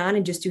turn on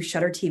and just do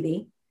Shudder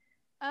TV.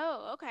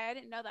 Oh, okay. I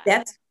didn't know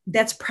that.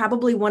 That's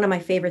probably one of my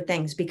favorite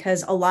things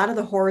because a lot of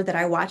the horror that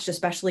I watched,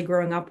 especially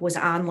growing up, was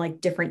on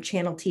like different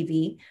channel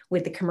TV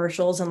with the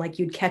commercials, and like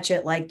you'd catch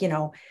it like,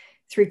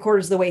 3/4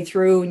 of the way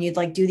through and you'd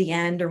like do the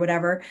end or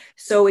whatever.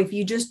 So if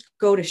you just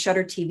go to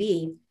Shudder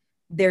TV,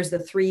 there's the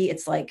three,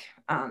 it's like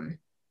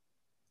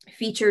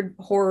featured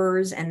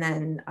horrors and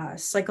then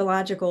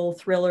psychological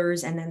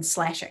thrillers and then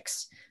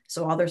slashics.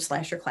 So all their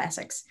slasher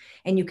classics,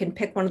 and you can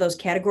pick one of those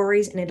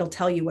categories and it'll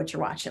tell you what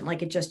you're watching.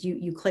 Like it just,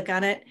 you click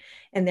on it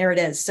and there it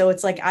is. So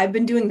it's like, I've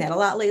been doing that a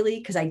lot lately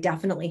because I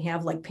definitely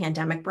have like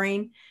pandemic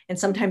brain. And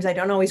sometimes I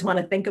don't always want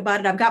to think about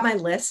it. I've got my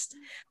list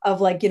of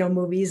like,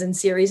 movies and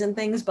series and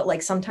things, but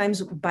like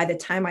sometimes by the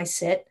time I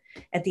sit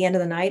at the end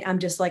of the night, I'm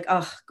just like,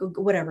 oh,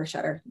 whatever,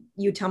 Shudder,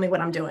 you tell me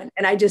what I'm doing.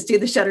 And I just do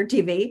the Shudder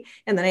TV.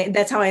 And then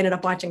that's how I ended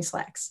up watching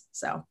Slacks.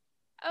 So.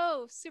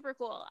 Oh, super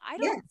cool. I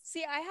don't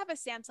see, I have a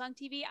Samsung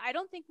TV. I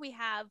don't think we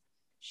have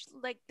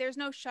like, there's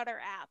no Shudder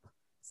app.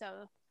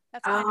 So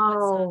that's kind of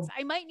what sucks.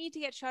 I might need to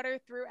get Shudder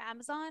through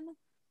Amazon.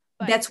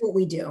 But... That's what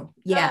we do.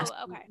 Yeah.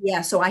 Oh, okay.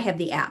 Yeah. So I have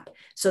the app.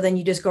 So then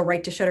you just go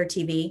right to Shudder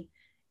TV.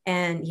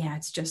 And yeah,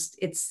 it's just,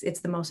 it's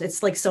the most,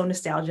 it's like so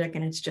nostalgic,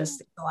 and it's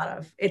just a lot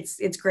of,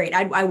 it's great.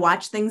 I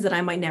watch things that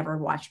I might never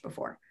have watched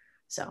before.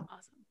 So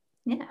awesome.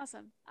 Yeah.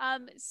 Awesome.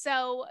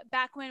 So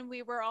back when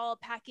we were all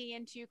packing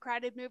into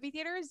crowded movie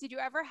theaters, did you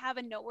ever have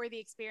a noteworthy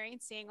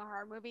experience seeing a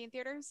horror movie in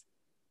theaters?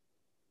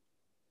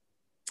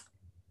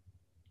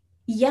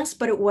 Yes,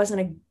 but it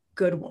wasn't a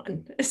good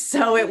one.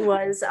 So it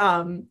was,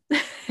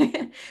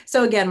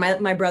 so again,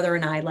 my brother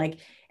and I, like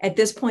at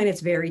this point,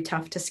 it's very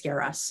tough to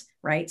scare us.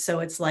 Right. So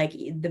it's like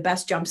the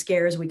best jump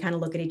scares, we kind of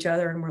look at each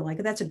other and we're like,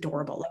 that's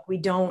adorable. Like we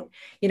don't,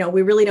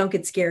 we really don't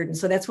get scared. And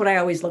so that's what I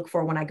always look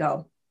for when I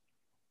go.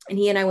 And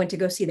he and I went to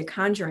go see The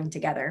Conjuring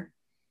together.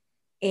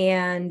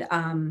 And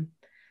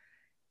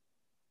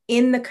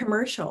in the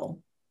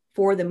commercial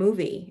for the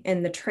movie,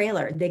 in the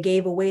trailer, they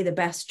gave away the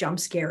best jump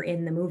scare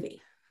in the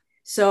movie.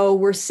 So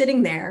we're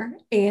sitting there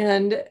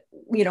and,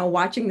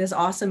 watching this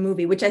awesome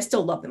movie, which I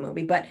still love the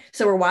movie, but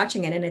so we're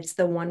watching it and it's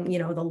the one,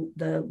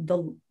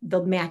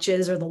 the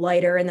matches or the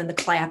lighter and then the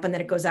clap and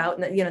then it goes out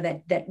and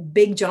that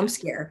big jump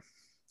scare.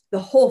 The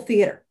whole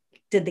theater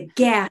did the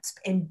gasp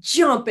and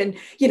jump and,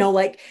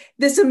 like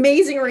this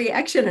amazing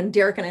reaction. And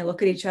Derek and I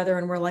look at each other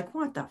and we're like,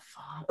 what the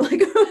fuck?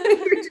 Like,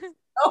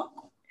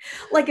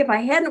 like if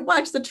I hadn't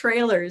watched the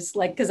trailers,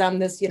 like, cause I'm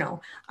this,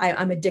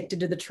 I'm addicted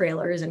to the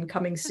trailers and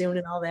coming soon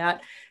and all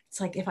that. It's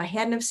like, if I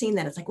hadn't have seen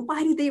that, it's like,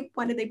 why did they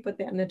put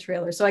that in the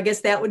trailer? So I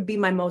guess that would be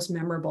my most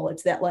memorable.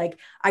 It's that like,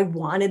 I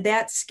wanted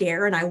that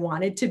scare and I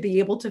wanted to be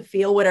able to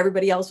feel what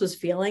everybody else was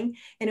feeling.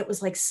 And it was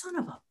like, son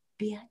of a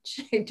bitch.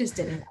 It just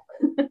didn't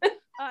happen.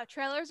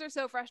 Trailers are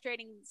so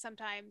frustrating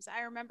sometimes.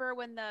 I remember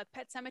when the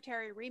Pet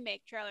Sematary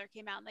remake trailer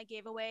came out and they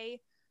gave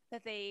away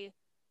that they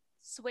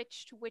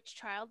switched which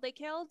child they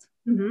killed.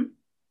 Mm-hmm.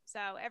 So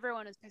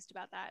everyone was pissed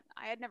about that.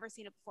 I had never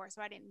seen it before,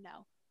 so I didn't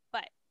know.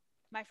 But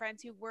my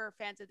friends who were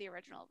fans of the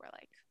original were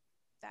like,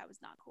 that was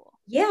not cool.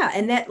 Yeah.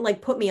 And that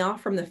like put me off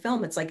from the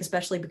film. It's like,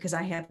 especially because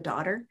I have a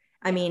daughter.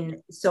 I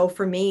mean, so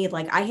for me,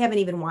 like I haven't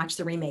even watched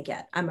the remake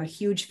yet. I'm a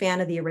huge fan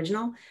of the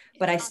original,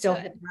 but I still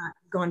have not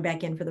gone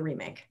back in for the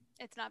remake.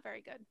 It's not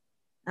very good.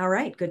 All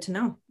right. Good to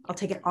know. I'll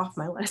take it off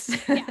my list.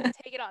 Yeah,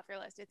 take it off your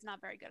list. It's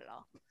not very good at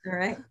all. All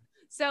right.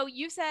 So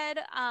you said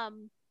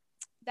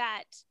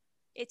that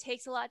it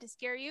takes a lot to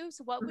scare you.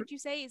 So what would you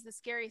say is the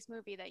scariest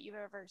movie that you've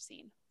ever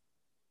seen?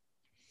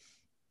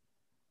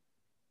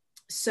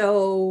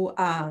 So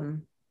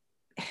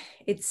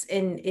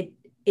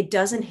it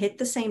doesn't hit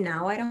the same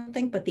now, I don't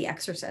think, but The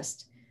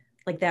Exorcist,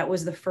 like that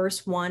was the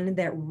first one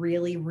that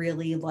really,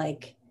 really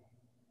like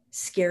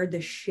scared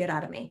the shit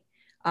out of me.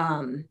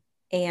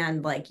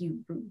 And like you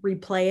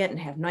replay it and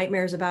have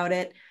nightmares about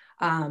it.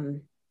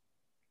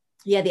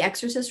 Yeah, The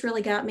Exorcist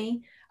really got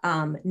me.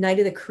 Night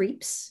of the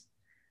Creeps,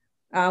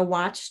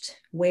 watched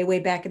way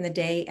back in the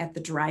day at the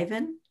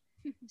drive-in,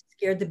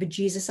 scared the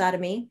bejesus out of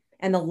me.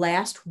 And the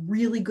last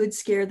really good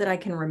scare that I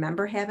can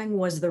remember having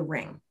was The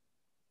Ring,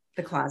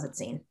 the closet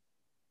scene.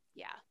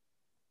 Yeah,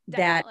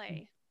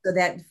 definitely. So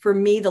that for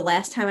me, the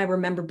last time I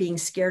remember being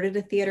scared at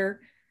a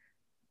theater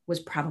was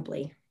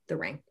probably The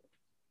Ring.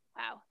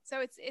 Wow. So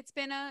it's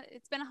been a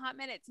hot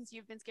minute since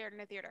you've been scared in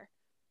a theater.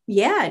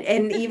 Yeah,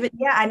 and even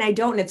yeah, and I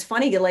don't. And it's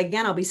funny. Like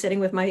again, I'll be sitting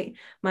with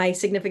my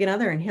significant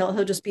other, and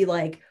he'll just be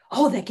like,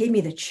 "Oh, that gave me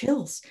the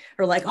chills,"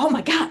 or like, "Oh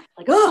my God,"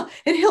 like, "Oh,"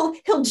 and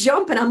he'll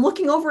jump, and I'm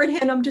looking over at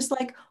him. I'm just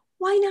like,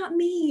 "Why not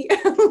me?"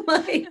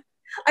 Like,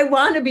 I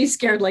want to be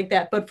scared like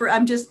that, but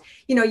I'm just,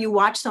 you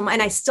watch some,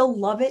 and I still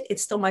love it.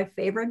 It's still my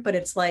favorite, but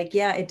it's like,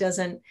 yeah, it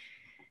doesn't.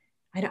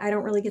 I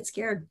don't really get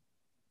scared.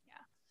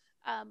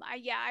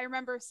 I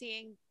remember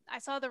I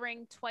saw The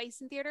Ring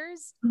twice in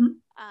theaters. Mhm.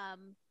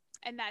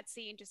 And that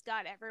scene just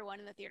got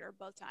everyone in the theater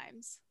both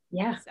times.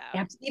 Yeah, So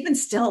even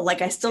still,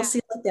 like I still yeah.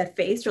 see like that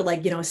face or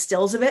like,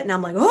 stills of it. And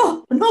I'm like,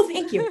 oh, no,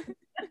 thank you.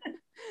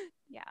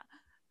 Yeah.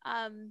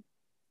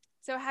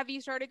 So have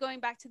you started going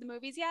back to the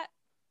movies yet?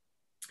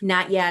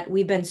 Not yet.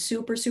 We've been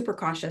super, super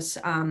cautious.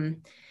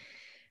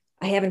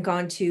 I haven't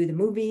gone to the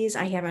movies.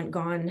 I haven't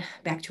gone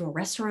back to a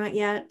restaurant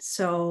yet.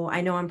 So I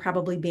know I'm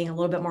probably being a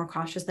little bit more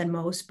cautious than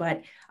most,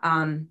 but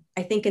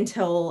I think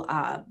until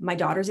my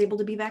daughter's able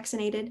to be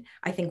vaccinated,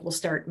 I think we'll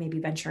start maybe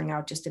venturing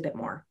out just a bit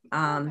more.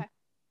 Okay.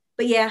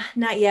 But yeah,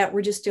 not yet.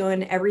 We're just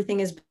doing everything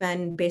has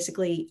been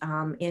basically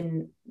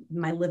in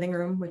my living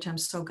room, which I'm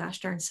so gosh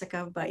darn sick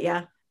of. But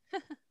yeah,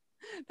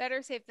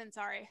 Better safe than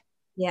sorry.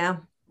 yeah.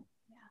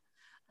 Yeah.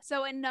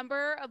 So a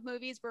number of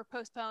movies were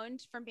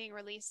postponed from being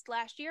released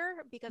last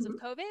year because of Mhm.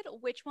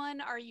 COVID. Which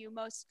one are you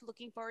most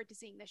looking forward to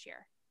seeing this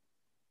year?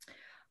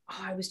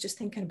 Oh, I was just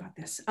thinking about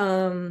this.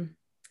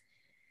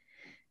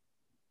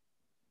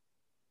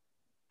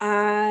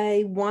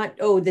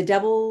 The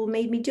Devil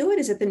Made Me Do It.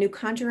 Is it the new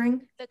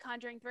Conjuring? The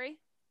Conjuring 3?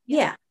 Yeah.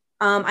 Yeah.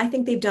 I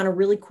think they've done a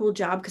really cool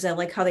job because I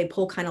like how they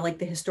pull kind of like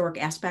the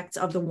historic aspects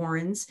of the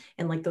Warrens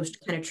and like those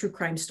kind of true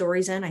crime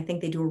stories in. I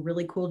think they do a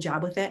really cool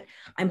job with it.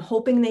 I'm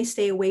hoping they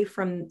stay away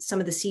from some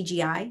of the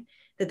CGI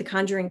that the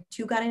Conjuring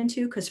 2 got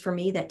into, because for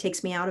me that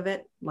takes me out of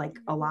it like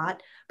a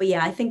lot. But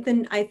yeah, I think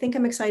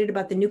I'm excited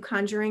about the new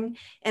Conjuring,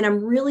 and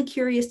I'm really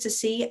curious to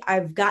see.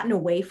 I've gotten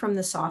away from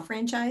the Saw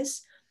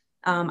franchise.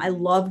 I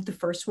loved the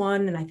first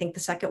one and I think the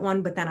second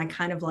one, but then I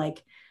kind of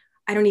like,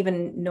 I don't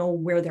even know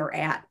where they're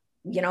at,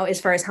 as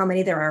far as how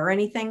many there are or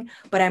anything.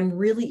 But I'm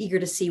really eager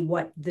to see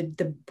what the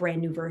brand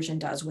new version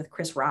does with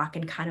Chris Rock,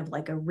 and kind of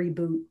like a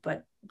reboot,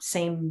 but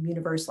same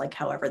universe, like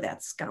however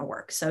that's going to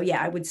work. So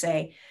yeah, I would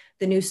say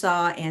the new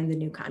Saw and the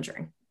new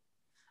Conjuring.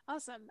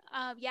 Awesome.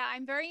 Yeah,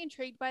 I'm very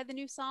intrigued by the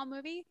new Saw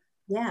movie,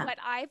 Yeah. but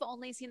I've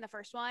only seen the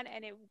first one,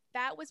 and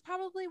that was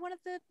probably one of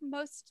the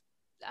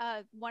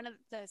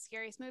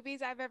scariest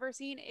movies I've ever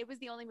seen. It was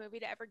the only movie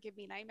to ever give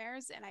me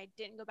nightmares, and I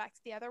didn't go back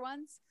to the other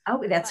ones.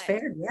 Oh, that's But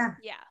fair. Yeah.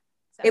 yeah,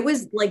 It so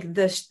was like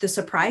the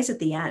surprise at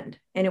the end,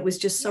 and it was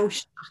just so yeah,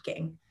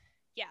 shocking.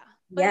 yeah.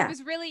 But Yeah.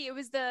 it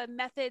was the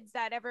methods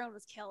that everyone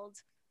was killed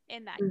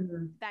in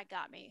Mhm. that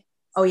got me.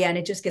 Oh So yeah, and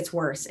it just gets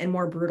worse and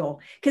more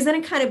brutal, because then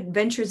it kind of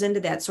ventures into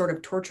that sort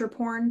of torture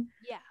porn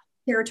yeah,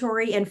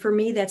 territory. And for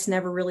me, that's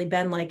never really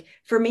been like,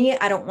 for me,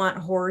 I don't want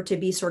horror to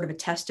be sort of a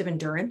test of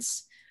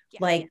endurance. yeah,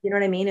 Like, you know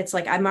what I mean? It's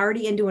like I'm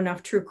already into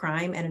enough true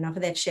crime, and enough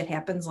of that shit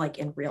happens like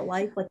in real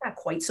life, like not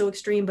quite so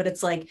extreme, but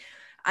it's like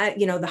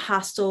the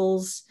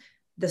Hostels,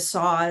 the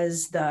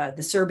Saws, the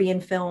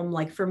Serbian film.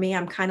 Like for me,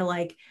 I'm kind of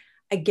like,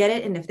 I get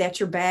it. And if that's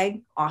your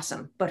bag,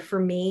 awesome. But for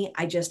me,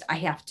 I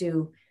have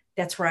to,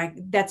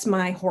 that's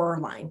my horror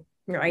line,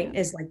 right? yeah.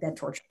 Is like that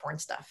torture porn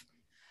stuff.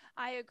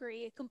 I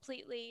agree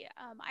completely.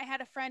 I had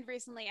a friend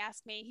recently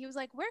ask me, he was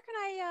like, where can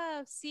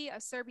I see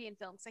a Serbian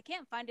film? Because I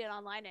can't find it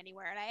online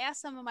anywhere. And I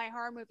asked some of my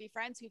horror movie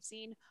friends who've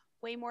seen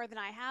way more than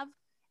I have,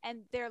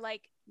 and they're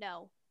like,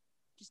 no,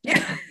 just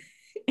don't.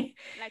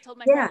 And I told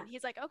my friend, Yeah. and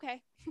he's like,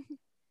 okay.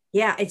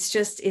 Yeah, that's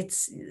just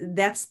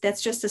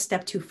a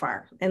step too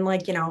far. And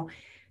like,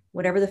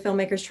 whatever the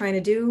filmmaker's trying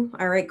to do,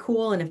 all right,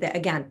 cool. And if that,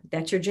 again,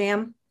 that's your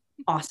jam,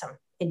 awesome.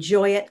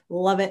 Enjoy it,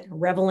 love it,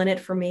 revel in it.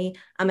 For me,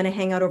 I'm gonna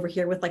hang out over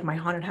here with like my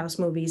haunted house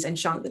movies and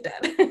Shaun of the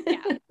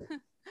Yeah. Dead.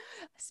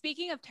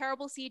 Speaking of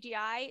terrible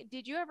CGI,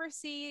 did you ever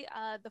see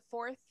the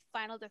fourth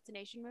Final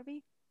Destination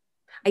movie?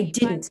 I The five.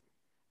 didn't.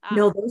 Ah,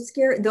 No,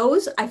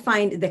 those I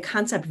find the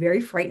concept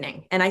very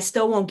frightening. And I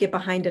still won't get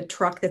behind a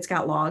truck that's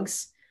got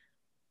logs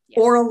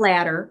yeah. or a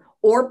ladder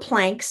or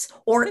planks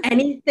or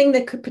anything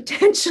that could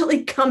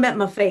potentially come at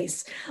my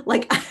face.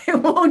 Like I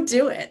won't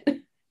do it.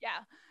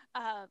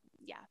 Yeah.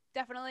 Yeah,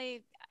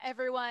 definitely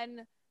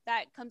everyone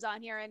that comes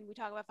on here and we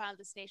talk about Final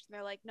Destination,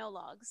 they're like, no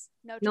logs,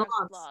 no No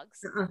trucks with logs.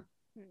 logs. Uh-uh.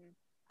 Hmm.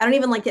 I don't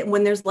even like it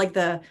when there's like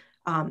the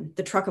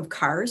truck of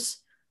cars,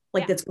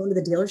 like Yeah, that's going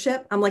to the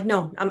dealership. I'm like,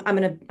 no,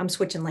 I'm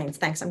switching lanes.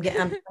 Thanks.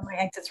 My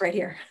exit's right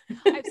here.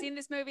 I've seen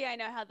this movie. I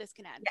know how this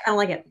can end. I don't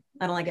like it.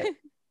 I don't like it.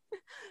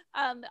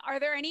 Are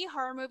there any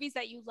horror movies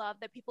that you love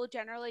that people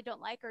generally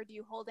don't like, or do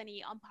you hold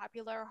any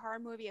unpopular horror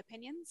movie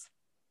opinions?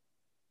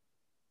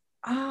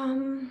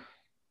 Um,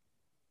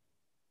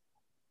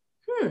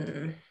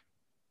 hmm.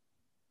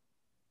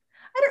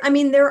 I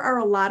mean, there are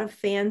a lot of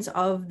fans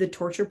of the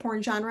torture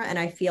porn genre, and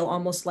I feel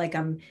almost like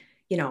I'm,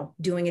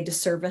 doing a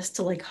disservice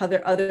to like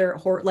other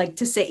horror, like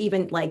to say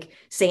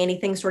say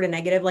anything sort of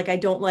negative. Like I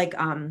don't like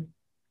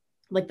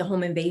the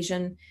home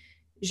invasion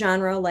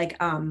genre. Like,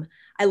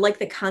 I like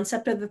the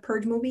concept of the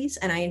Purge movies,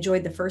 and I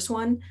enjoyed the first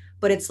one,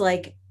 but it's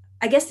like,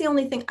 I guess the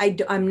only thing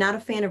I'm not a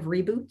fan of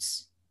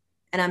reboots,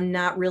 and I'm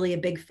not really a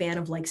big fan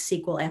of like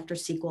sequel after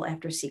sequel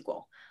after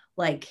sequel.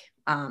 Like,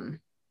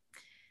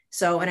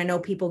 so, and I know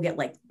people get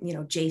like, you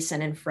know,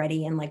 Jason and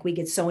Freddy, and like we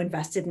get so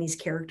invested in these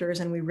characters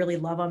and we really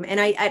love them. And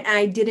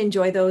I did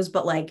enjoy those,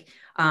 but like,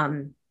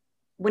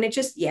 when it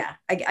just, yeah,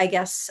 I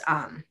guess,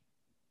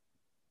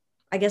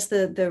 I guess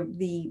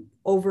the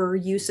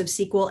overuse of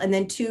sequel, and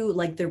then two,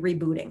 like the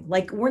rebooting.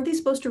 Like, weren't they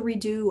supposed to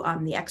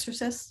redo The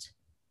Exorcist?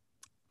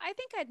 I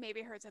think I'd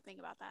maybe heard something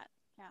about that.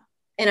 Yeah.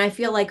 And I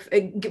feel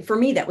like for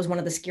me, that was one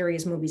of the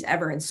scariest movies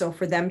ever. And so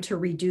for them to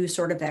redo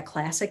sort of that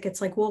classic,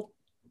 it's like, well,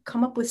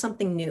 come up with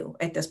something new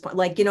at this point.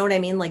 Like, you know what I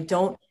mean? Like,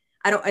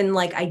 and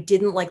like, I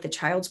didn't like the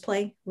Child's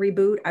Play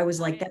reboot. I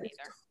was like, that,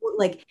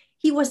 like,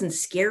 he wasn't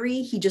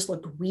scary. He just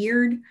looked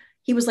weird.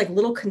 He was like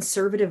little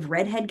conservative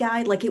redhead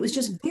guy. Like, it was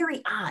just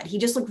very odd. He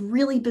just looked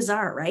really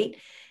bizarre. Right.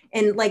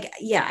 And like,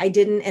 yeah, I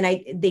didn't, and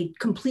they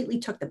completely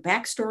took the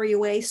backstory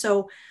away.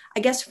 So I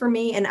guess for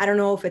me, and I don't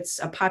know if it's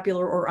a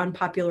popular or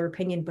unpopular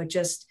opinion, but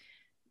just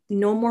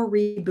no more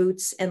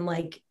reboots. And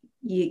like,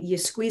 you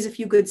squeeze a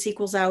few good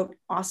sequels out.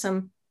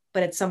 Awesome.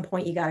 But at some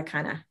point you got to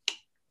kind of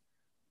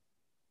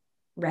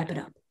wrap it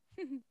up.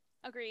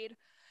 Agreed.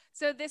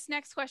 So this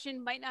next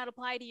question might not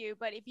apply to you,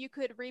 but if you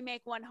could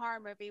remake one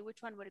horror movie,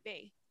 which one would it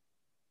be?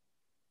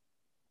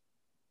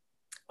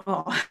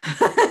 Oh,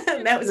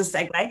 that was a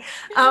segue.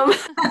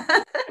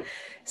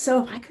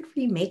 So if I could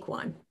remake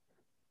one,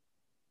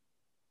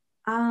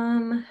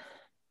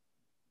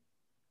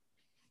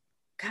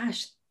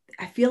 gosh,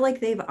 I feel like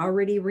they've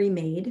already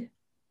remade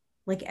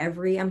like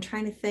I'm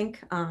trying to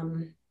think.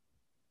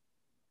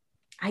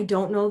 I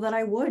don't know that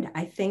I would.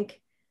 I think,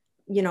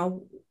 you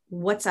know,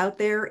 what's out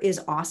there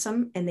is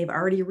awesome, and they've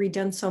already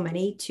redone so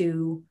many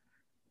to,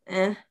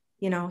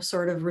 you know,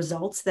 sort of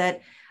results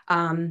that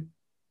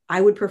I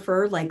would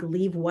prefer like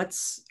leave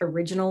what's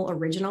original.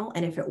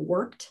 And if it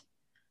worked,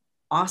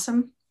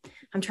 awesome.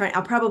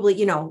 I'll probably,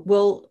 you know,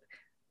 we'll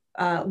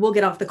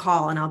get off the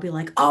call and I'll be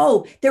like,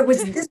 oh, there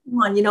was this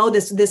one, you know,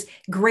 this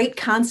great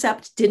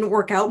concept didn't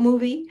work out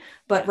movie.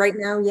 But right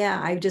now,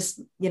 yeah, I just,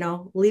 you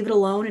know, leave it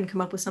alone and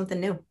come up with something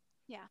new.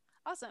 Yeah.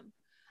 Awesome.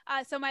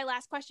 So my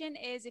last question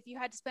is, if you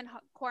had to spend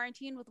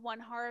quarantine with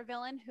one horror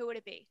villain, who would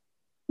it be?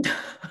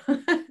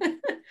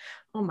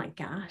 Oh my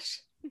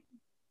gosh.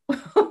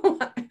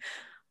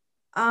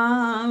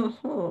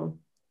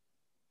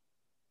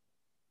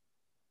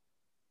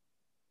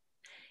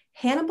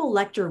 Hannibal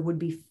Lecter would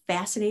be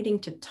fascinating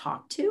to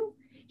talk to.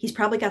 He's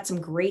probably got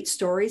some great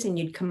stories and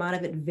you'd come out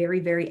of it very,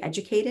 very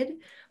educated,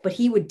 but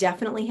he would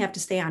definitely have to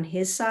stay on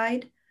his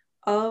side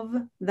of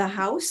the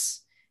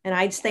house and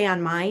I'd stay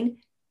on mine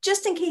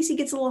just in case he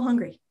gets a little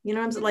hungry. You know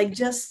what I'm saying? Like,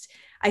 just,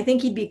 I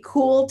think he'd be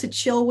cool to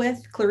chill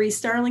with, Clarice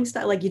Starling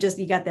style. Like, you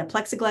got that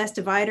plexiglass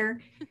divider.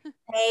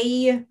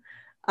 Hey,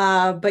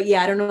 but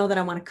yeah, I don't know that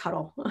I want to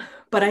cuddle,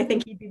 but I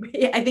think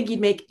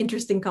he'd make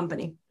interesting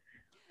company.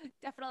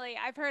 Definitely.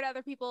 I've heard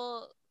other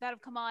people that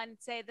have come on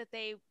say that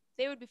they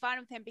would be fine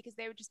with him because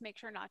they would just make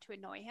sure not to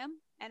annoy him.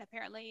 And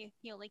apparently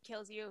he only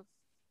kills you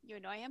if you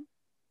annoy him.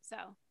 So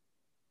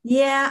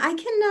yeah, I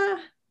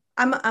can,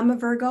 I'm a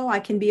Virgo. I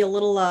can be a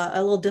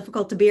little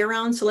difficult to be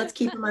around. So let's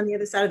keep him on the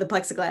other side of the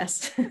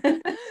plexiglass.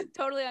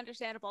 Totally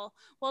understandable.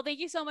 Well, thank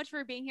you so much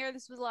for being here.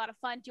 This was a lot of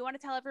fun. Do you want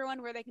to tell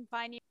everyone where they can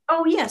find you?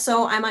 Oh yeah.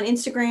 So I'm on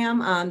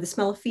Instagram, The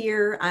Smell of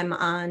Fear. I'm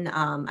on,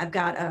 I've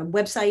got a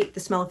website,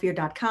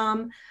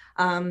 thesmelloffear.com.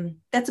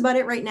 That's about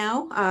it right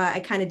now.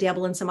 I kind of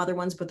dabble in some other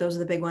ones, but those are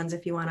the big ones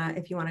if you want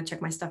to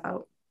check my stuff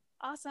out.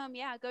 Awesome.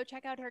 Yeah. Go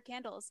check out her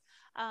candles.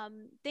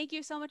 Thank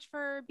you so much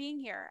for being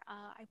here.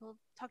 I will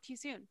talk to you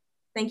soon.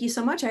 Thank you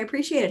so much. I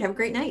appreciate it. Have a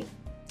great night.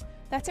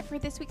 That's it for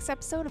this week's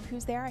episode of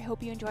Who's There. I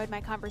hope you enjoyed my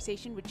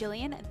conversation with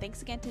Jillian, and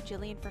thanks again to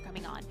Jillian for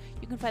coming on.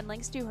 You can find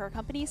links to her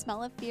company,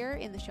 Smell of Fear,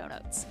 in the show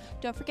notes.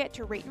 Don't forget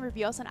to rate and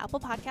review us on Apple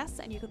Podcasts,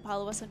 and you can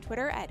follow us on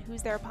Twitter at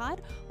Who's There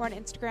Pod or on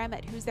Instagram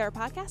at Who's There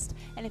Podcast.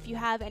 And if you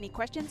have any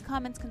questions,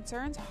 comments,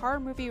 concerns, horror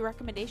movie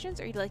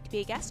recommendations, or you'd like to be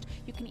a guest,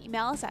 you can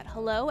email us at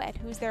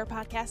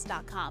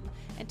hello@whostherepodcast.com.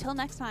 Until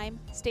next time,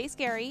 stay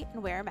scary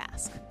and wear a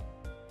mask.